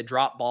he had the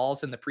drop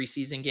balls in the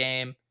preseason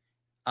game.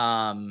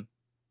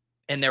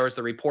 And there was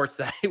the reports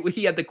that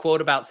he had the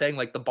quote about saying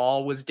like the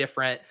ball was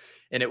different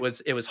and it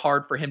was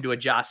hard for him to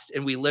adjust.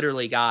 And we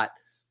literally got,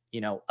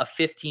 a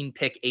 15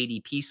 pick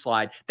ADP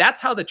slide. That's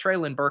how the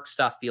Treylon Burks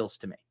stuff feels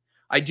to me.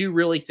 I do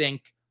really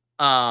think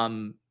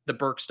the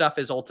Burks stuff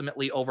is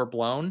ultimately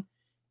overblown.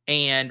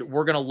 And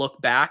we're going to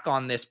look back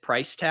on this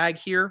price tag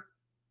here.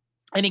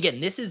 And again,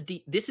 this is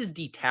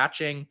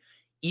detaching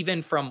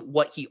even from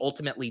what he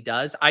ultimately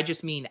does. I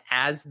just mean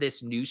as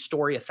this news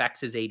story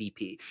affects his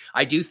ADP.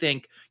 I do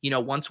think,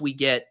 once we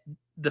get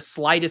the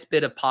slightest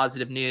bit of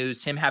positive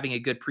news, him having a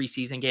good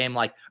preseason game,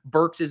 like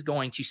Burks is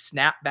going to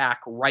snap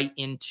back right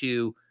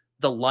into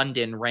the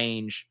London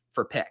range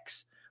for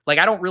picks. Like,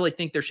 I don't really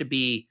think there should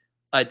be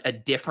a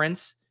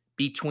difference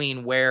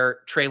between where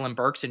Treylon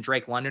Burks and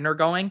Drake London are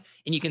going.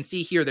 And you can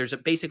see here, there's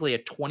basically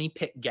a 20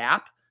 pick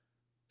gap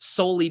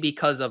solely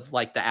because of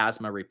like the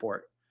asthma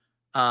report.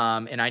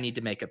 And I need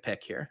to make a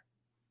pick here.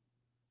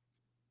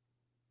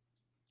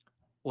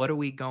 What are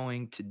we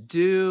going to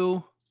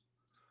do?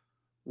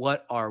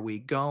 What are we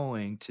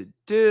going to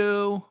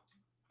do?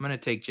 I'm going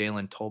to take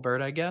Jalen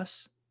Tolbert, I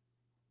guess.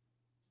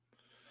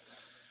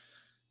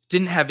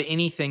 Didn't have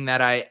anything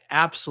that I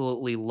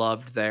absolutely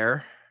loved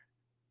there,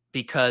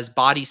 because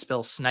Body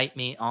Spill sniped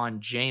me on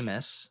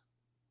Jameis.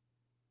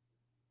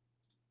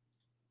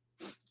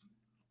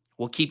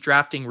 We'll keep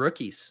drafting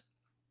rookies.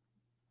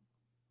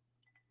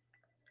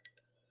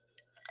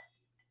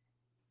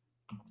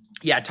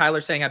 Yeah, Tyler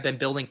saying I've been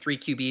building 3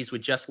 QBs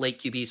with just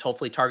late QBs,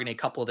 hopefully targeting a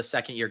couple of the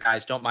second-year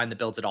guys. Don't mind the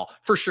builds at all.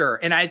 For sure.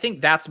 And I think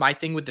that's my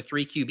thing with the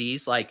 3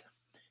 QBs. Like,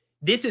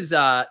 this is,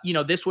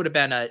 this would have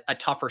been a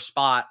tougher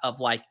spot of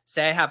like,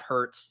 say I have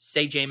Hurts,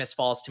 say Jameis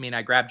falls to me and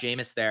I grab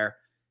Jameis there.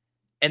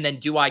 And then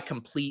do I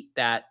complete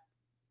that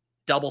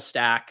double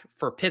stack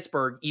for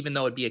Pittsburgh, even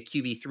though it'd be a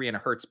QB3 and a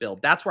Hurts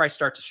build? That's where I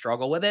start to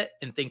struggle with it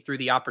and think through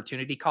the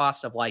opportunity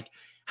cost of like,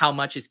 how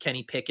much is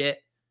Kenny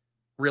Pickett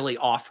really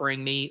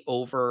offering me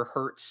over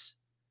Hurts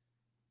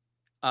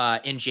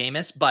and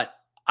Jameis? But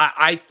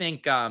I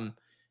think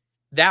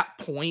that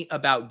point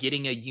about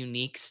getting a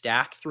unique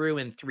stack through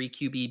in 3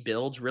 QB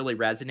builds really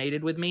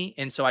resonated with me.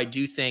 And so I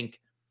do think,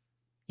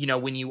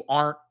 when you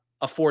aren't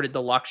afforded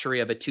the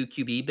luxury of a 2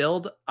 QB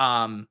build,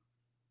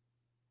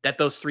 that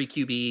those 3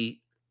 QB,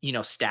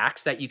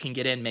 stacks that you can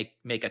get in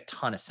make a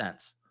ton of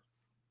sense.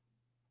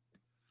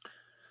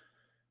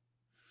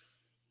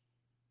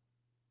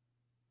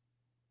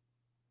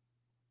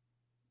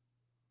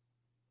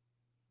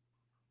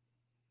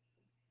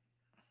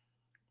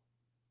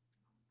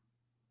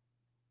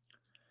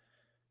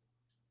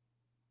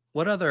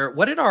 What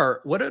did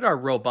our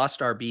robust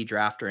RB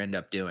drafter end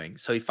up doing?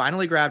 So he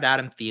finally grabbed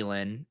Adam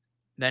Thielen,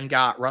 then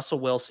got Russell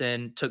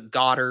Wilson, took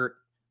Goddard,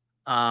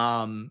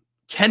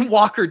 Ken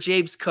Walker,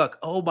 James Cook.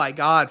 Oh my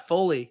God,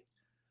 Foley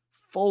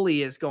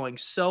is going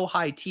so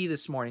high T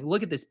this morning.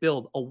 Look at this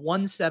build, a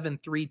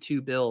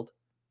 1732 build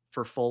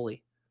for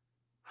Foley.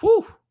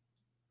 Whew,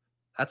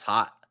 that's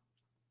hot.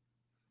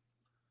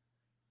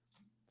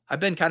 I've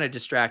been kind of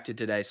distracted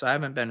today, so I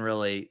haven't been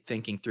really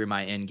thinking through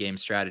my in-game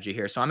strategy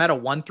here. So I'm at a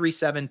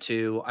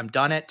 1-3-7-2. I'm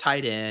done at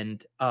tight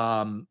end.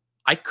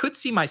 I could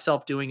see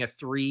myself doing a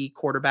 3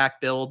 quarterback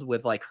build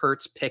with like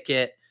Hurts,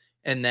 Pickett,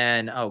 and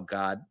then, oh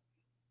God,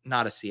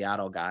 not a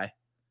Seattle guy.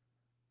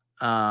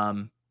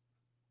 I'm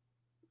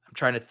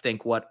trying to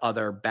think what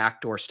other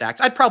backdoor stacks.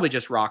 I'd probably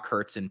just rock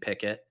Hurts and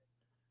Pickett.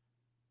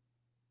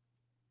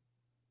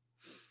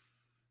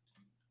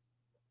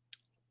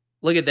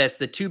 Look at this.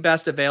 The 2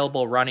 best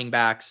available running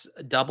backs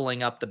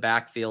doubling up the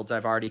backfields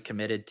I've already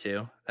committed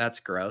to.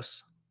 That's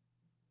gross.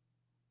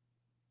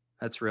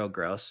 That's real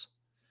gross.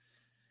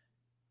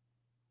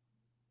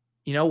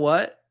 You know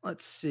what?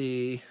 Let's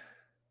see.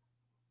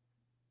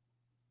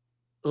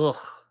 Ugh.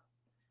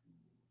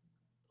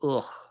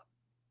 I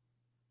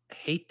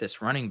hate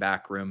this running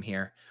back room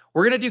here.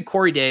 We're going to do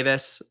Corey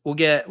Davis. We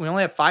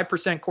only have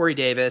 5% Corey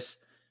Davis.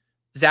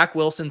 Zach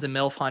Wilson's a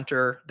MILF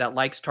hunter that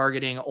likes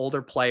targeting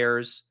older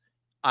players.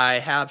 I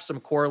have some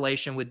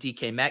correlation with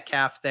DK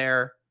Metcalf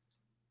there.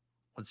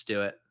 Let's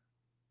do it.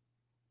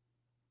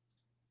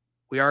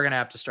 We are going to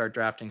have to start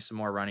drafting some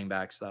more running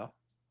backs, though.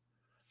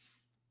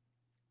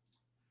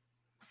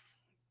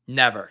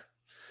 Never.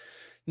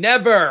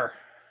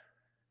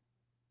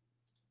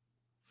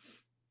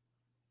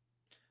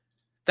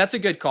 That's a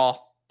good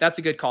call.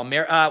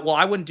 Well,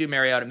 I wouldn't do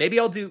Mariota. Maybe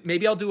I'll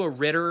do a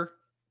Ritter.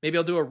 Maybe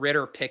I'll do a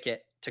Ritter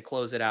Pickett to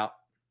close it out.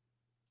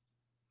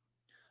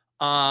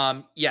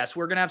 Yes,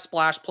 we're going to have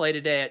Splash Play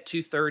today at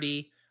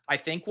 2:30. I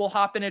think we'll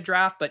hop in a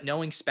draft, but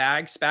knowing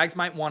Spags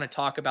might want to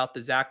talk about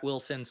the Zach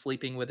Wilson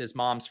sleeping with his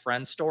mom's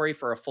friend story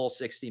for a full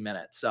 60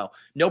 minutes. So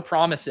no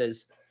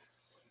promises.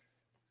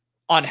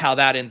 on how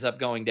that ends up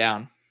going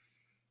down.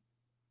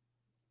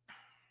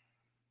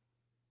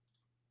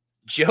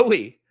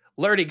 Joey,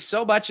 learning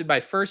so much in my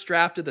first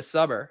draft of the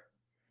summer.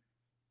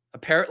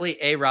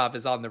 Apparently, A-Rob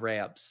is on the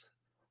Rams.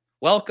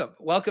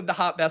 Welcome to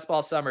Hot Best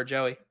Ball Summer,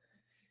 Joey.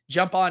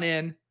 Jump on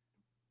in.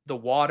 The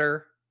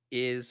water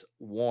is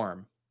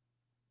warm.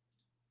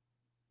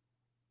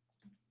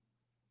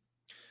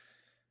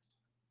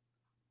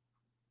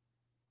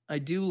 I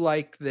do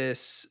like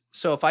this.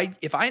 So if I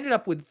ended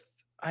up with,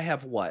 I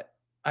have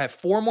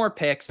 4 more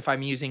picks. If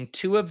I'm using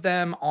 2 of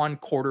them on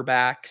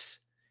quarterbacks,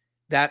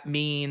 that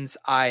means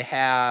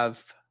I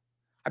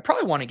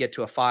probably want to get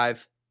to a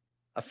 5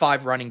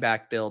 running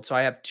back build. So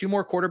I have 2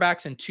 more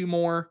quarterbacks and 2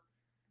 more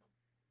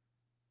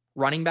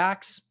running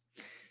backs.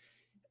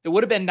 It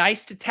would have been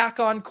nice to tack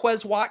on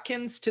Quez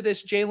Watkins to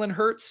this Jalen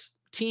Hurts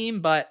team,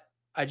 but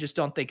I just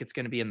don't think it's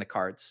going to be in the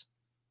cards.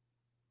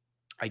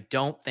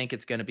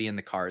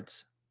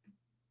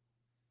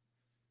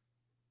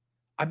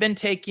 I've been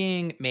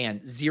taking,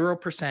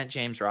 0%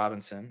 James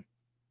Robinson.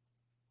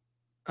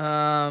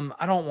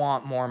 I don't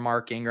want more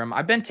Mark Ingram.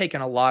 I've been taking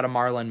a lot of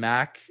Marlon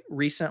Mack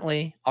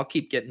recently. I'll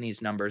keep getting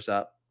these numbers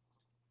up.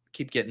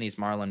 Keep getting these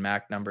Marlon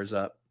Mack numbers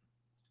up.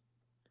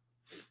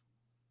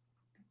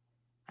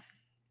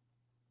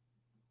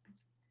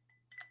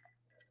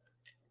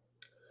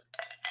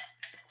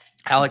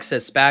 Alex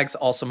says Spags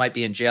also might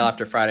be in jail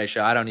after Friday's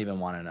show. I don't even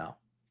want to know.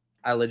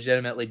 I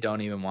legitimately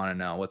don't even want to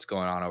know what's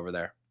going on over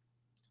there.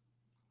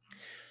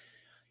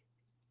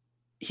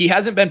 He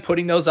hasn't been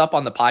putting those up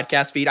on the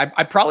podcast feed.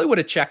 I probably would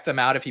have checked them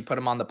out if he put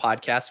them on the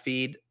podcast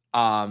feed.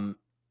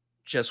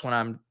 Just when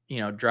I'm,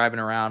 driving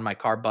around, my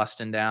car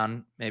busting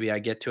down, maybe I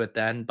get to it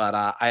then. But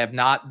I have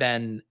not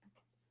been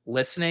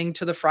listening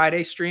to the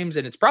Friday streams,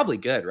 and it's probably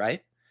good,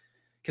 right?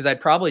 Because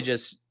I'd probably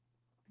just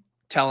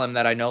tell him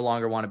that I no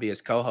longer want to be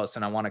his co-host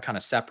and I want to kind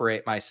of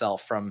separate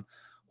myself from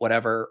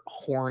whatever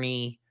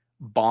horny,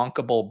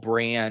 bonkable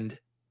brand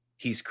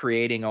he's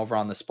creating over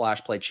on the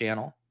Splash Play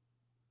channel.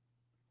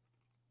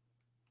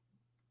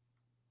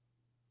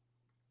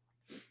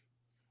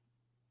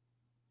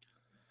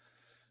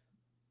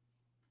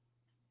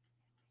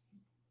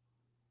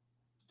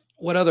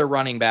 What other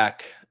running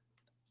back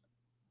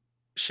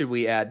should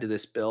we add to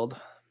this build?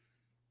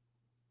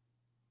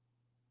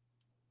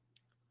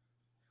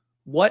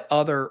 What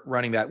other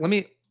running back?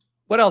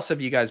 What else have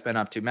you guys been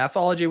up to?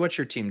 Mathology, what's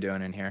your team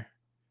doing in here?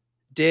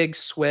 Diggs,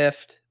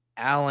 Swift,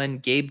 Allen,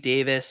 Gabe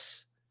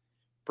Davis,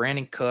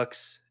 Brandon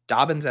Cooks,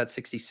 Dobbins at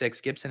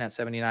 66, Gibson at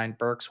 79,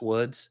 Burks,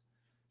 Woods,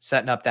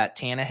 setting up that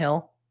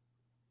Tannehill.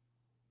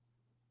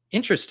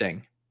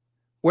 Interesting.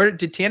 Where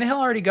did Tannehill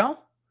already go?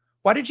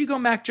 Why did you go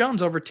Mac Jones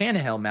over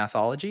Tannehill,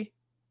 Mathology?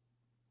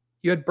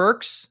 You had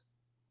Burks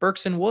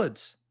and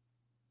Woods.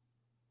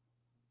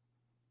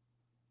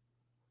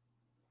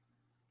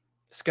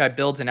 This guy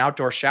builds an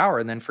outdoor shower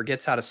and then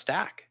forgets how to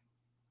stack.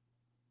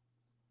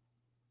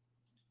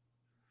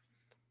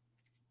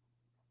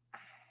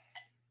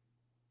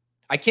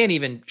 I can't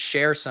even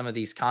share some of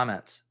these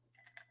comments.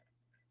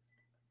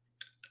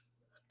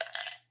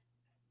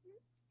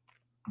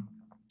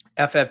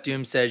 FF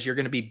Doom says you're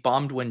going to be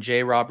bummed when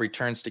J-Rob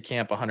returns to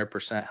camp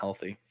 100%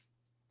 healthy.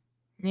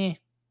 Yeah.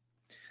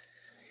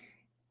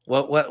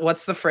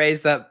 What's the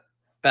phrase that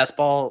best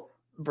ball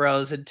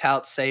bros and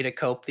touts say to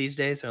cope these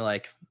days? They're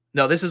like,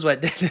 no, this is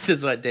what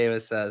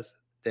Davis says.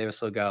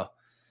 Davis will go,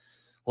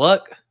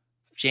 look,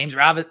 James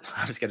Robinson.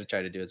 I'm just going to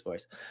try to do his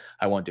voice.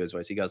 I won't do his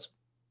voice. He goes,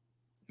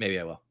 maybe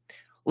I will.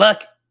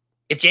 Look,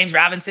 if James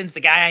Robinson's the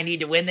guy I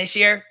need to win this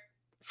year,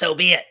 so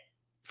be it.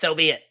 So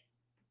be it.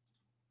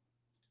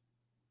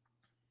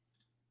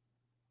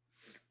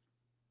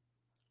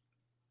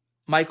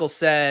 Michael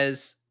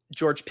says,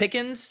 George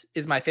Pickens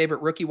is my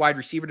favorite rookie wide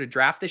receiver to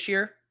draft this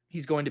year.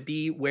 He's going to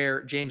be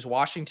where James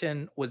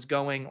Washington was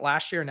going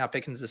last year. Now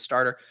Pickens is the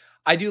starter.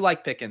 I do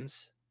like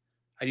Pickens.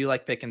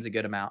 a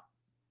good amount.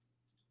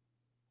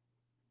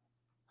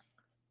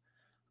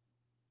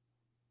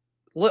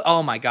 Look,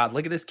 oh my God,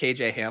 look at this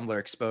KJ Hamler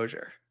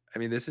exposure. I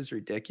mean, this is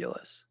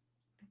ridiculous.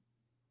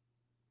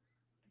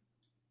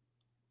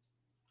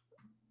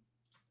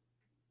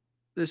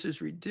 This is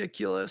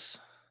ridiculous.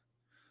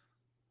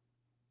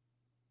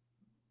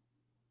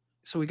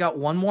 So we got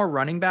one more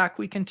running back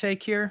we can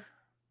take here.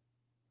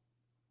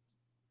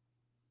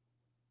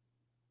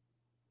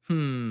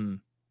 Been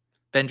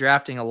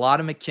drafting a lot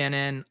of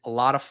McKinnon, a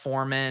lot of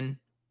Foreman.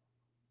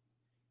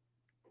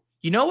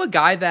 You know, a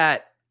guy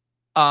that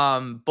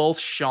both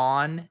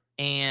Sean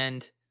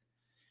and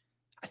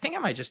I think I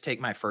might just take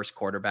my first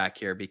quarterback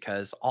here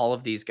because all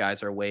of these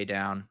guys are way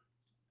down.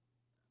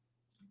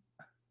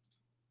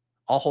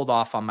 I'll hold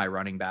off on my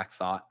running back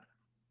thought.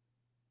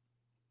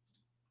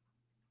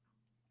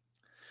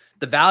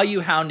 The value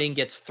hounding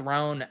gets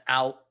thrown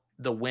out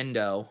the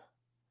window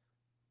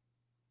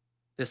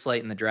this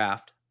late in the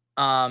draft.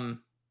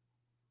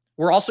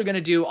 We're also going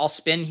to do, I'll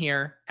spin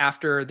here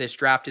after this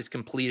draft is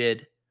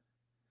completed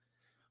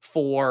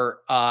for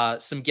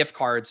some gift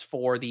cards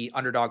for the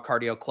Underdog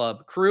Cardio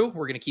Club crew.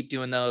 We're going to keep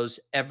doing those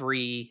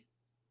every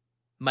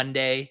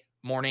Monday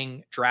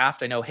morning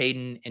draft. I know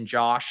Hayden and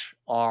Josh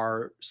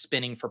are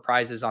spinning for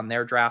prizes on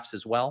their drafts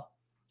as well,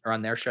 or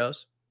on their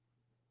shows.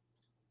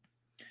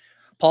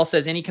 Paul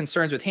says, any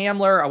concerns with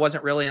Hamler? I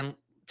wasn't really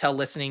until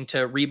listening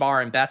to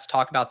Rebar and Betts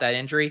talk about that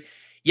injury.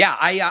 Yeah,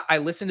 I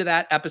listened to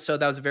that episode.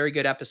 That was a very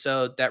good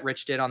episode that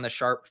Rich did on the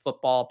Sharp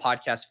Football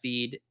podcast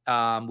feed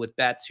with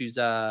Betts, who's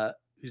a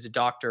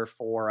doctor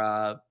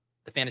for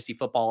the fantasy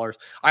footballers.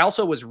 I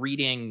also was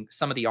reading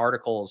some of the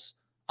articles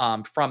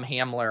from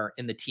Hamler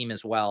in the team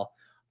as well.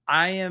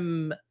 I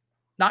am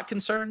not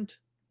concerned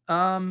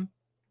right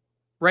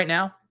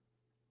now,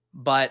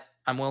 but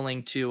I'm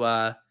willing to.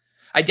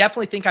 I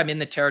definitely think I'm in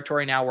the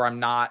territory now where I'm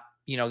not,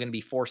 going to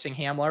be forcing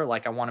Hamler.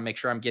 Like, I want to make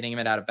sure I'm getting him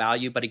at a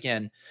value. But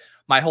again,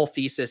 my whole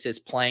thesis is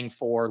playing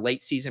for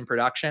late season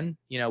production,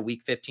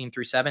 week 15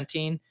 through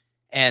 17.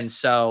 And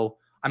so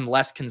I'm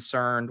less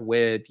concerned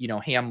with,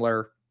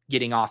 Hamler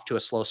getting off to a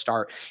slow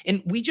start.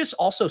 And we just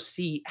also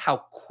see how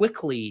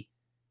quickly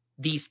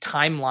these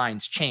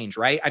timelines change,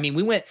 right? I mean,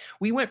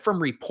 we went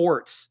from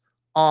reports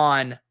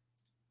on,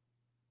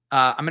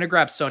 I'm going to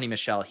grab Sony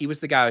Michel. He was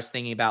the guy I was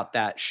thinking about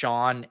that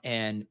Sean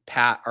and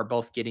Pat are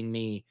both getting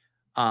me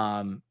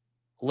a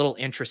little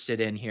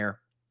interested in here.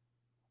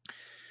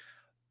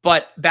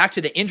 But back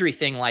to the injury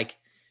thing, like,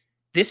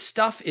 this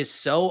stuff is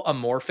so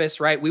amorphous,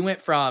 right? We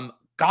went from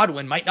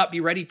Godwin might not be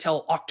ready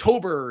till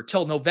October,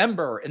 till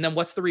November. And then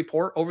what's the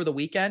report over the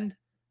weekend?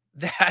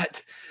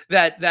 That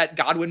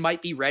Godwin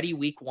might be ready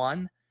week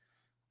 1.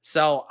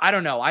 So I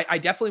don't know. I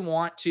definitely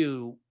want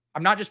to,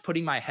 I'm not just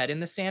putting my head in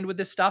the sand with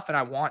this stuff, and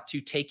I want to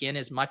take in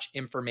as much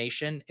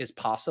information as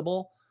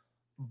possible.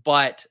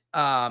 But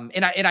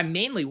and I'm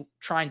mainly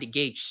trying to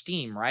gauge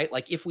steam, right?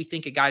 Like, if we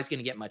think a guy's going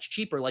to get much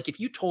cheaper, like if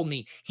you told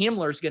me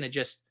Hamler's going to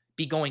just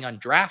be going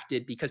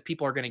undrafted because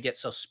people are going to get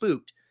so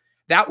spooked,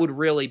 that would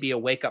really be a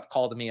wake up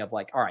call to me of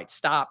like, all right,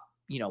 stop,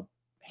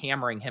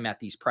 hammering him at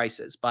these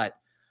prices. But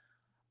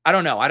I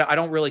don't know. I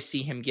don't really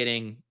see him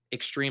getting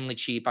extremely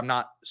cheap. I'm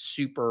not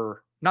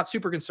super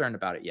concerned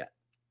about it yet.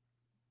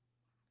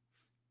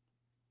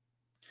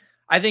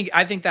 I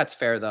think that's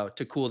fair, though,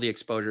 to cool the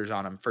exposures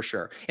on him for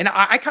sure. And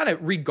I kind of,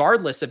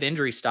 regardless of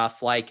injury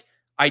stuff, like,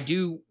 I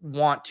do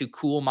want to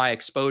cool my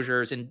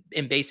exposures and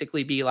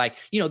basically be like,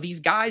 these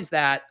guys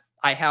that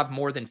I have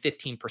more than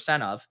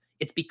 15% of,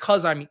 it's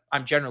because I'm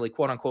generally,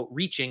 quote unquote,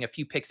 reaching a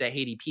few picks at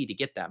ADP to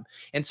get them.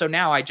 And so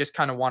now I just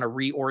kind of want to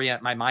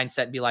reorient my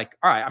mindset and be like,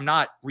 all right, I'm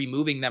not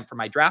removing them from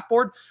my draft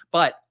board,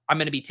 but I'm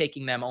going to be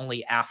taking them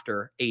only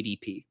after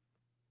ADP.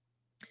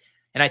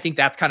 And I think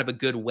that's kind of a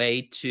good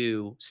way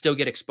to still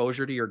get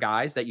exposure to your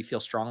guys that you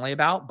feel strongly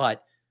about,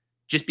 but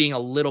just being a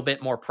little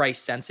bit more price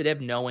sensitive,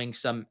 knowing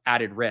some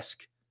added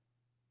risk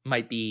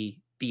might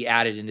be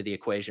added into the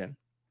equation.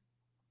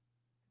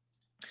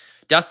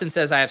 Dustin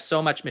says, I have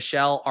so much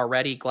Michel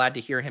already. Glad to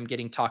hear him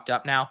getting talked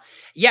up now.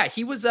 Yeah,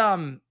 he was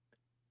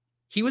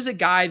a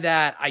guy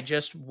that I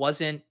just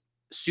wasn't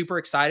super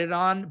excited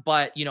on,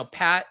 but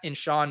Pat and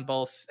Sean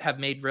both have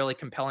made really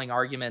compelling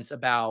arguments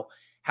about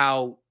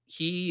how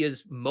he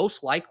is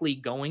most likely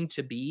going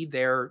to be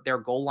their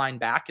goal line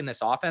back in this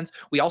offense.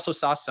 We also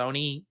saw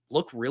Sony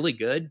look really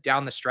good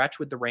down the stretch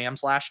with the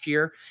Rams last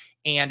year.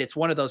 And it's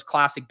one of those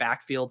classic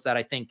backfields that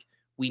I think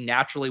we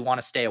naturally want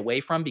to stay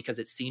away from because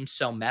it seems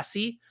so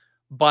messy,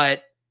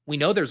 but we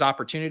know there's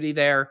opportunity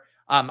there.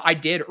 I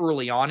did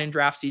early on in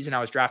draft season.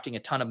 I was drafting a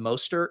ton of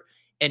Mostert,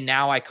 and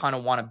now I kind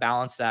of want to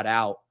balance that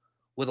out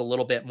with a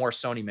little bit more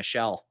Sony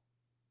Michel.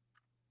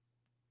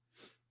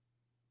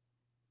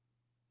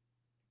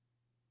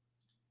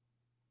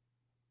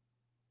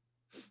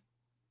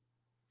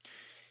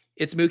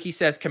 It's Mookie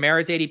says,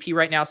 Kamara's ADP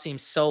right now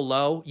seems so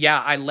low.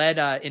 Yeah, I led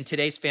in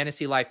today's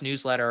Fantasy Life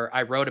newsletter,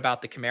 I wrote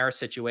about the Kamara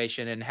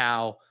situation and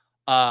how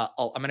I'm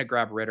going to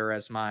grab Ritter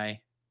as my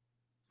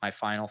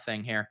final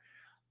thing here.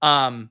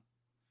 How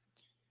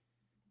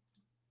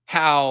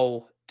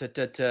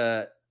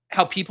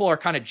people are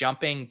kind of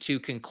jumping to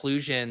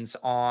conclusions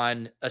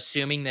on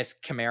assuming this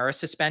Kamara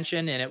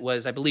suspension. And it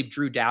was, I believe,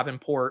 Drew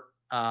Davenport,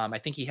 I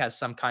think he has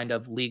some kind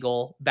of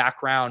legal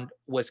background,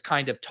 was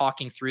kind of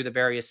talking through the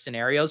various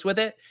scenarios with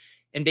it.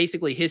 And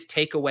basically his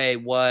takeaway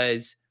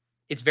was,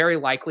 it's very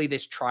likely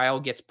this trial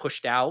gets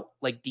pushed out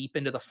like deep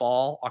into the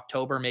fall,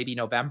 October, maybe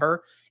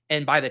November.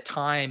 And by the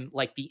time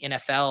like the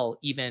NFL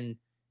even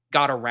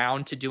got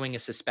around to doing a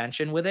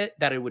suspension with it,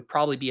 that it would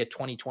probably be a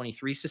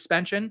 2023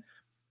 suspension.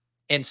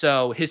 And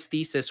so his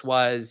thesis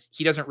was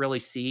he doesn't really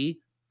see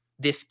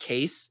this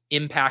case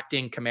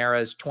impacting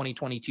Kamara's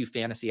 2022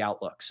 fantasy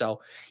outlook. So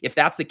if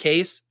that's the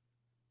case,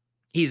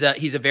 he's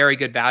a very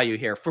good value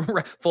here.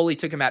 Foley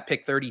took him at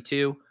pick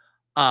 32.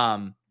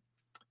 And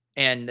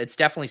it's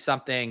definitely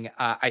something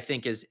I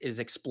think is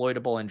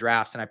exploitable in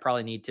drafts. And I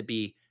probably need to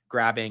be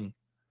grabbing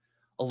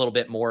a little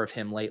bit more of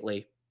him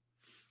lately.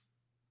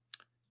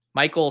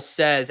 Michael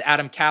says,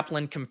 Adam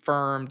Kaplan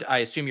confirmed. I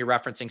assume you're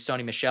referencing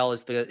Sony Michel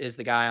is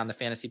the guy on the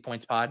Fantasy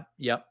Points pod.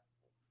 Yep.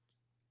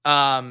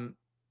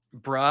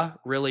 Bruh,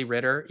 really,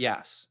 Ritter?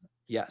 Yes.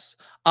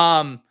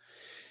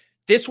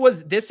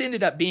 This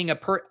ended up being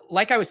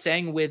like I was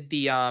saying with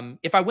the,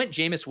 if I went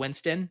Jameis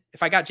Winston,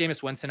 if I got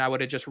Jameis Winston, I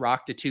would have just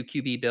rocked a 2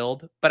 QB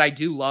build, but I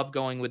do love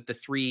going with the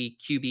 3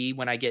 QB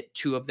when I get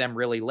 2 of them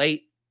really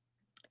late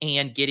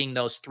and getting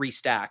those 3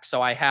 stacks.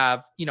 So I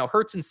have,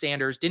 Hurts and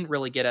Sanders. Didn't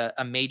really get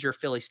a major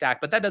Philly stack,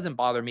 but that doesn't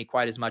bother me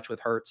quite as much with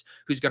Hurts,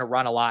 who's going to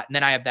run a lot. And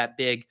then I have that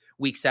big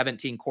week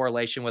 17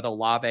 correlation with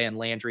Olave and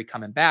Landry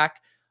coming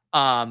back.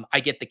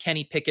 I get the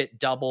Kenny Pickett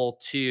double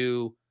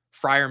to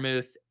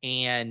Freiermuth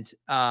and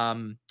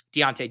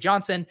Deontay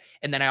Johnson.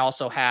 And then I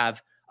also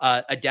have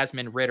a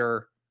Desmond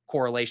Ridder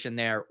correlation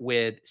there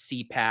with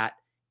CPAT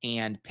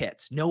and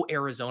Pitts. No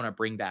Arizona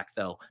bring back,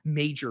 though.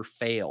 Major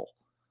fail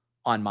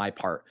on my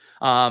part.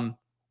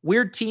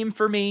 Weird team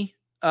for me.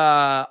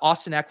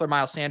 Austin Eckler,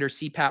 Miles Sanders,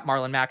 CPAT,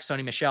 Marlon Mack,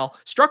 Sony Michel.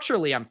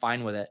 Structurally, I'm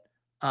fine with it.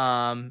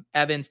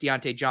 Evans,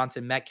 Deontay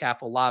Johnson,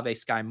 Metcalf, Olave,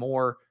 Sky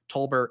Moore,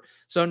 Tolbert.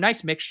 So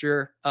nice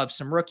mixture of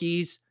some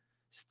rookies,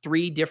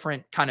 3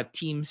 different kind of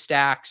team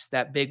stacks,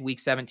 that big week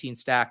 17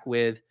 stack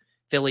with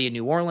Philly and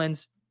New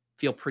Orleans.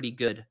 Feel pretty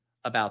good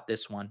about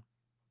this one.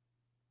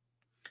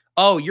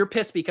 Oh, you're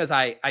pissed because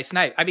I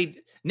sniped. I mean,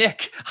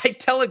 Nick, I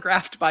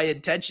telegraphed my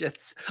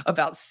intentions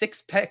about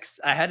 6 picks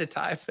ahead of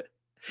time.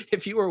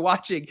 If you were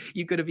watching,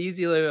 you could have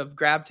easily have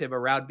grabbed him a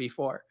round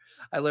before.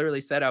 I literally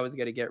said I was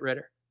going to get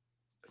Ridder.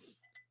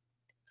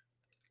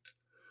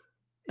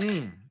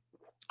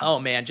 Oh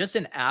man, just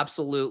an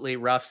absolutely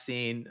rough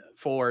scene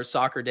for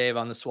Soccer Dave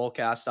on the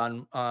Swolecast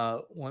on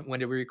when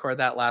did we record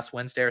that? Last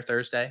Wednesday or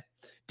Thursday?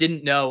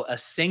 Didn't know a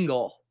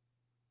single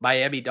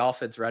Miami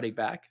Dolphins running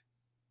back.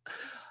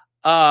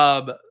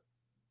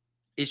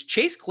 Is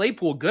Chase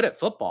Claypool good at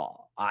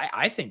football?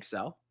 I think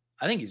so.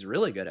 I think he's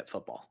really good at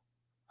football.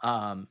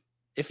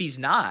 If he's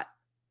not,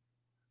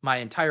 my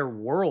entire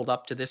world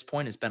up to this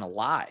point has been a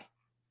lie.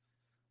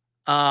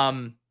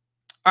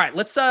 All right,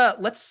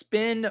 let's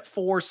spin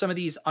for some of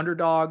these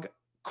Underdog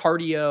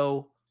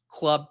Cardio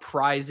Club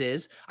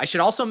prizes. I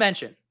should also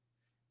mention,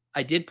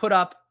 I did put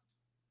up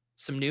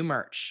some new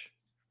merch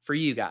for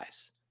you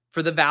guys,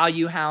 for the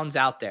Value Hounds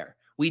out there.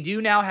 We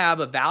do now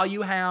have a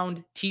Value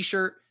Hound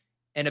t-shirt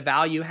and a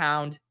Value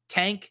Hound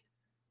tank.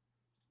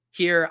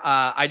 Here,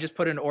 I just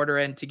put an order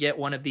in to get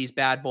one of these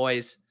bad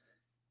boys.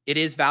 It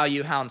is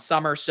Value Hound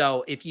Summer,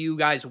 so if you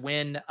guys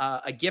win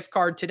a gift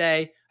card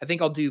today, I think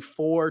I'll do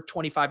 4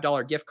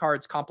 $25 gift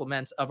cards,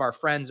 compliments of our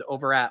friends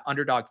over at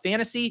Underdog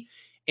Fantasy,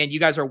 and you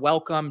guys are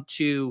welcome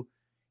to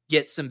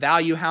get some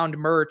Value Hound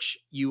merch.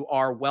 You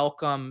are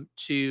welcome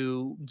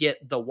to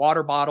get the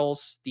water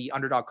bottles, the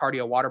Underdog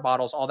Cardio water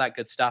bottles, all that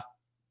good stuff.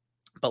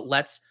 But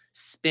let's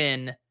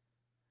spin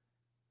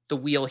the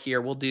wheel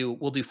here. We'll do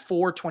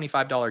 4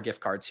 $25 gift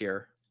cards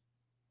here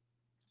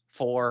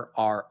for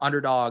our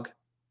Underdog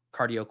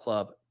Cardio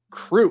Club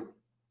crew.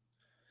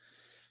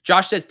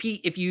 Josh says,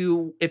 Pete,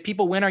 if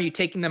people win, are you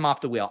taking them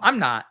off the wheel? I'm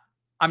not.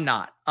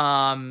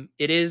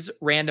 It is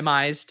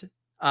randomized.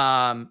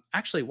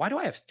 Actually, why do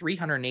I have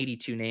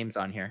 382 names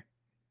on here?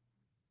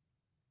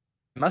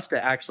 I must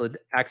have actually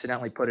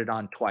accidentally put it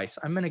on twice.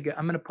 I'm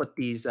gonna put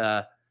these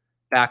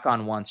back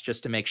on once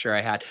just to make sure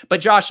I had.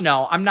 But Josh,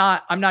 no, I'm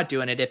not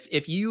doing it.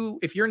 If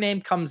your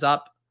name comes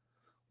up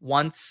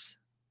once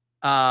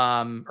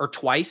or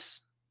twice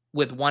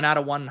with 1 out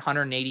of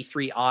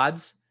 183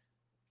 odds,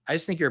 I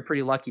just think you're a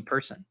pretty lucky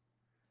person.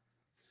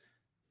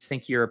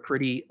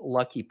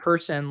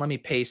 Let me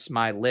paste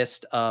my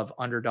list of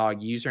Underdog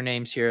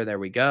usernames here. There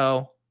we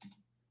go.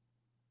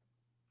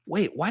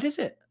 Wait, why does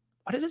it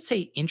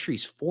say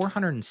entries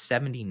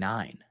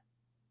 479?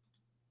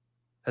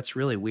 That's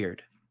really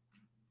weird.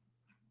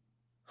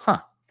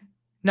 Huh.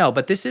 No,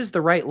 but this is the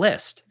right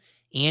list.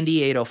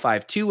 Andy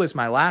 8052 was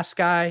my last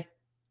guy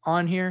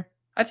on here.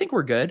 I think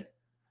we're good.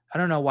 I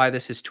don't know why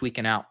this is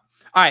tweaking out.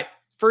 All right,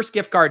 first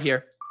gift card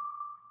here.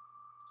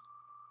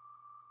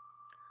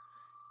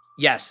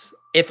 Yes,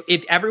 if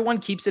everyone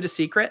keeps it a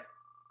secret,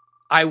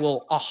 I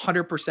will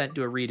 100%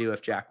 do a redo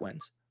if Jack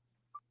wins.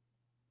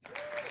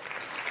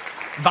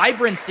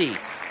 Vibrancy.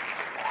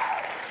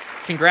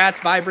 Congrats,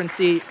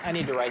 Vibrancy. I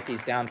need to write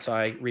these down so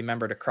I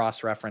remember to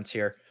cross-reference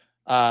here.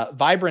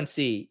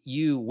 Vibrancy,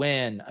 you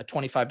win a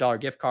 $25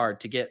 gift card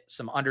to get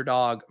some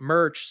Underdog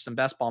merch, some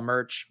best ball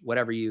merch,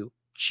 whatever you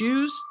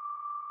choose.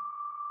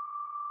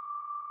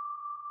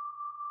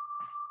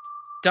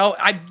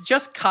 I'm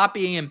just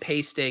copying and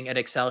pasting an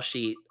Excel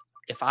sheet.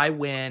 If I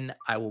win,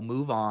 I will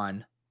move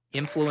on.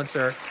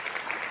 Influencer.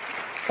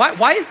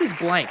 Why is this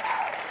blank?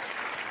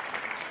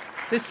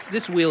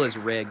 This wheel is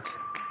rigged.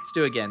 Let's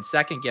do it again.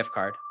 Second gift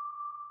card.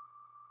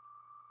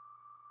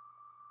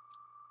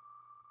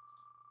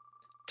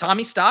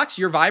 Tommy Stocks,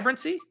 your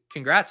Vibrancy.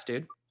 Congrats,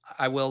 dude.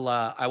 I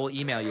will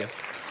email you.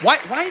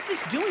 Why is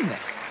this doing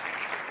this?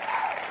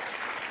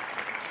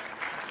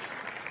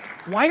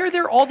 Why are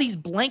there all these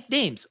blank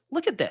names?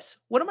 Look at this.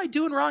 What am I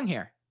doing wrong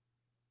here?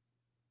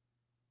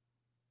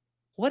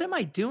 What am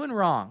I doing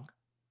wrong?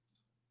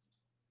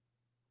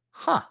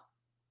 Huh.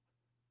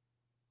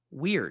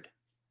 Weird.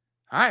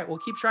 All right, we'll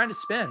keep trying to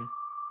spin.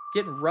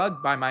 Getting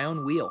rugged by my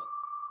own wheel.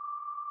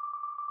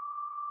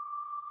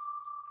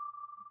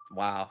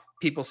 Wow.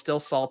 People still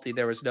salty.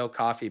 There was no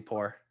coffee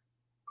pour.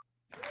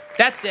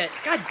 That's it.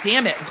 God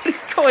damn it. What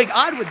is going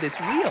on with this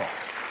wheel?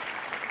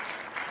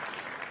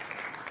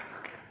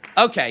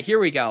 Okay, here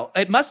we go.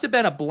 It must have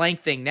been a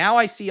blank thing. Now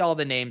I see all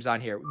the names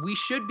on here. We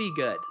should be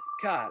good.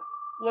 God,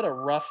 what a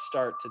rough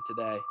start to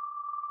today.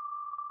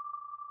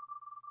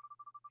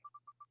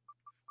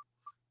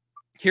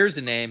 Here's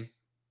a name.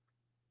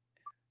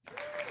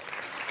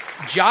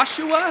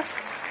 Joshua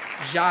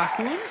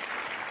Jahun.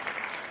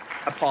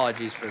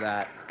 Apologies for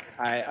that.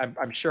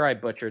 I'm sure I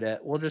butchered it.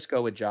 We'll just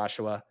go with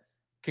Joshua.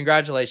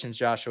 Congratulations,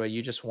 Joshua.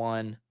 You just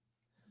won.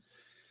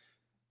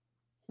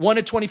 Won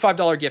a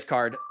 $25 gift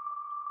card.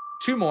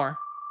 Two more.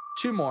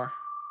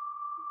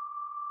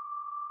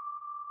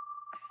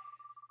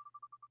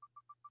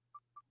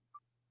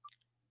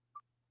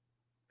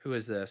 Who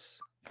is this?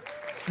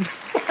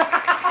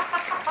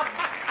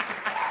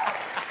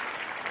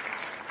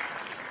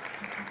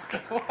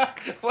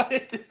 What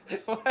is this?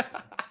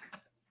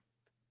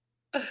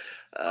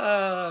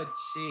 Oh,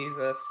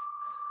 Jesus.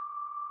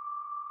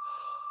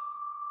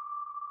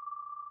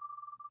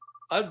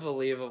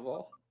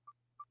 Unbelievable.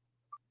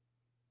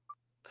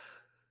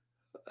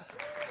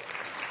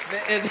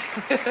 And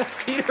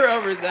Peter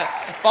Overzet,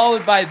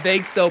 followed by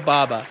Thanks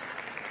Obama.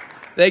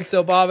 Thanks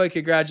Obama,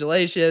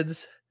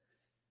 congratulations.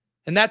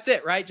 And that's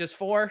it, right? Just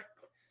 4.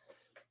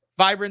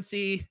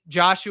 Vibrancy,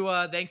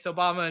 Joshua, Thanks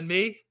Obama, and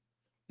me.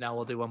 Now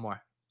we'll do one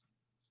more.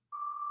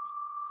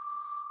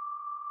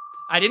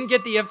 I didn't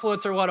get the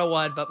Influencer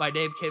 101, but my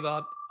name came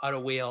up on a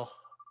wheel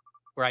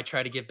where I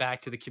try to give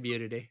back to the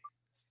community.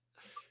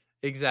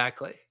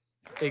 Exactly.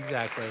 IG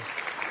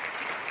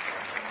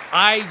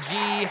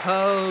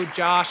Ho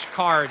Josh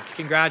Cards.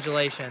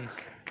 Congratulations.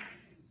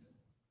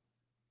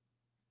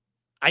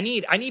 I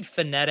need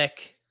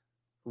phonetic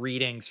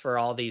readings for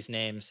all these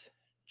names.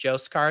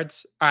 Joe's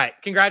Cards. All right.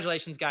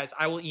 Congratulations, guys.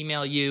 I will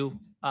email you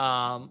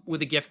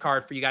with a gift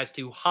card for you guys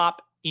to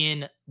hop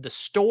in the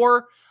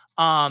store.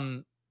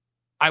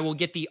 I will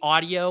get the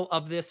audio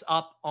of this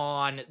up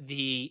on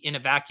the In a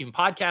Vacuum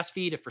podcast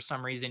feed if for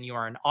some reason you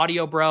are an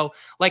audio bro.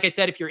 Like I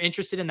said, if you're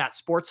interested in that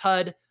Sports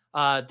HUD,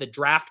 the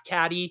Draft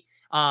Caddy,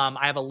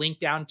 I have a link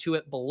down to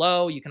it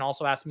below. You can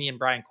also ask me and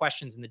Brian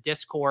questions in the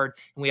Discord.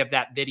 And we have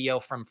that video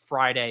from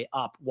Friday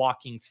up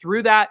walking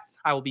through that.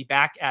 I will be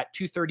back at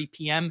 2:30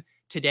 p.m.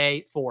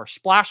 today for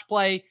Splash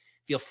Play.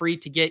 Feel free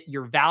to get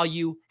your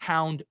Value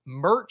Hound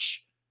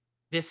merch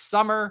this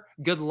summer.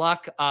 Good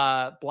luck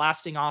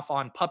blasting off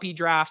on puppy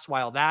drafts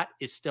while that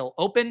is still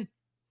open.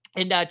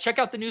 And check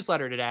out the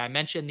newsletter today. I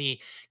mentioned the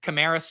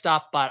Kamara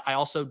stuff, but I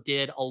also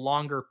did a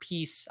longer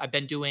piece. I've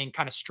been doing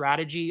kind of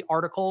strategy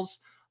articles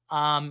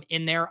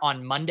in there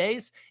on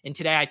Mondays. And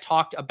today I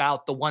talked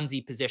about the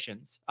onesie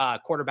positions,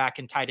 quarterback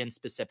and tight end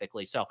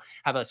specifically. So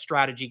have a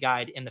strategy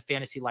guide in the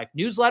Fantasy Life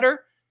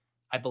newsletter.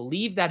 I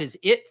believe that is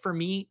it for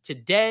me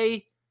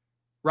today.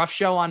 Rough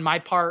show on my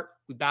part.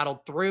 We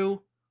battled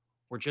through.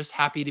 We're just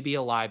happy to be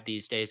alive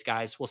these days,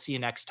 guys. We'll see you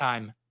next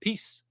time.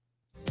 Peace.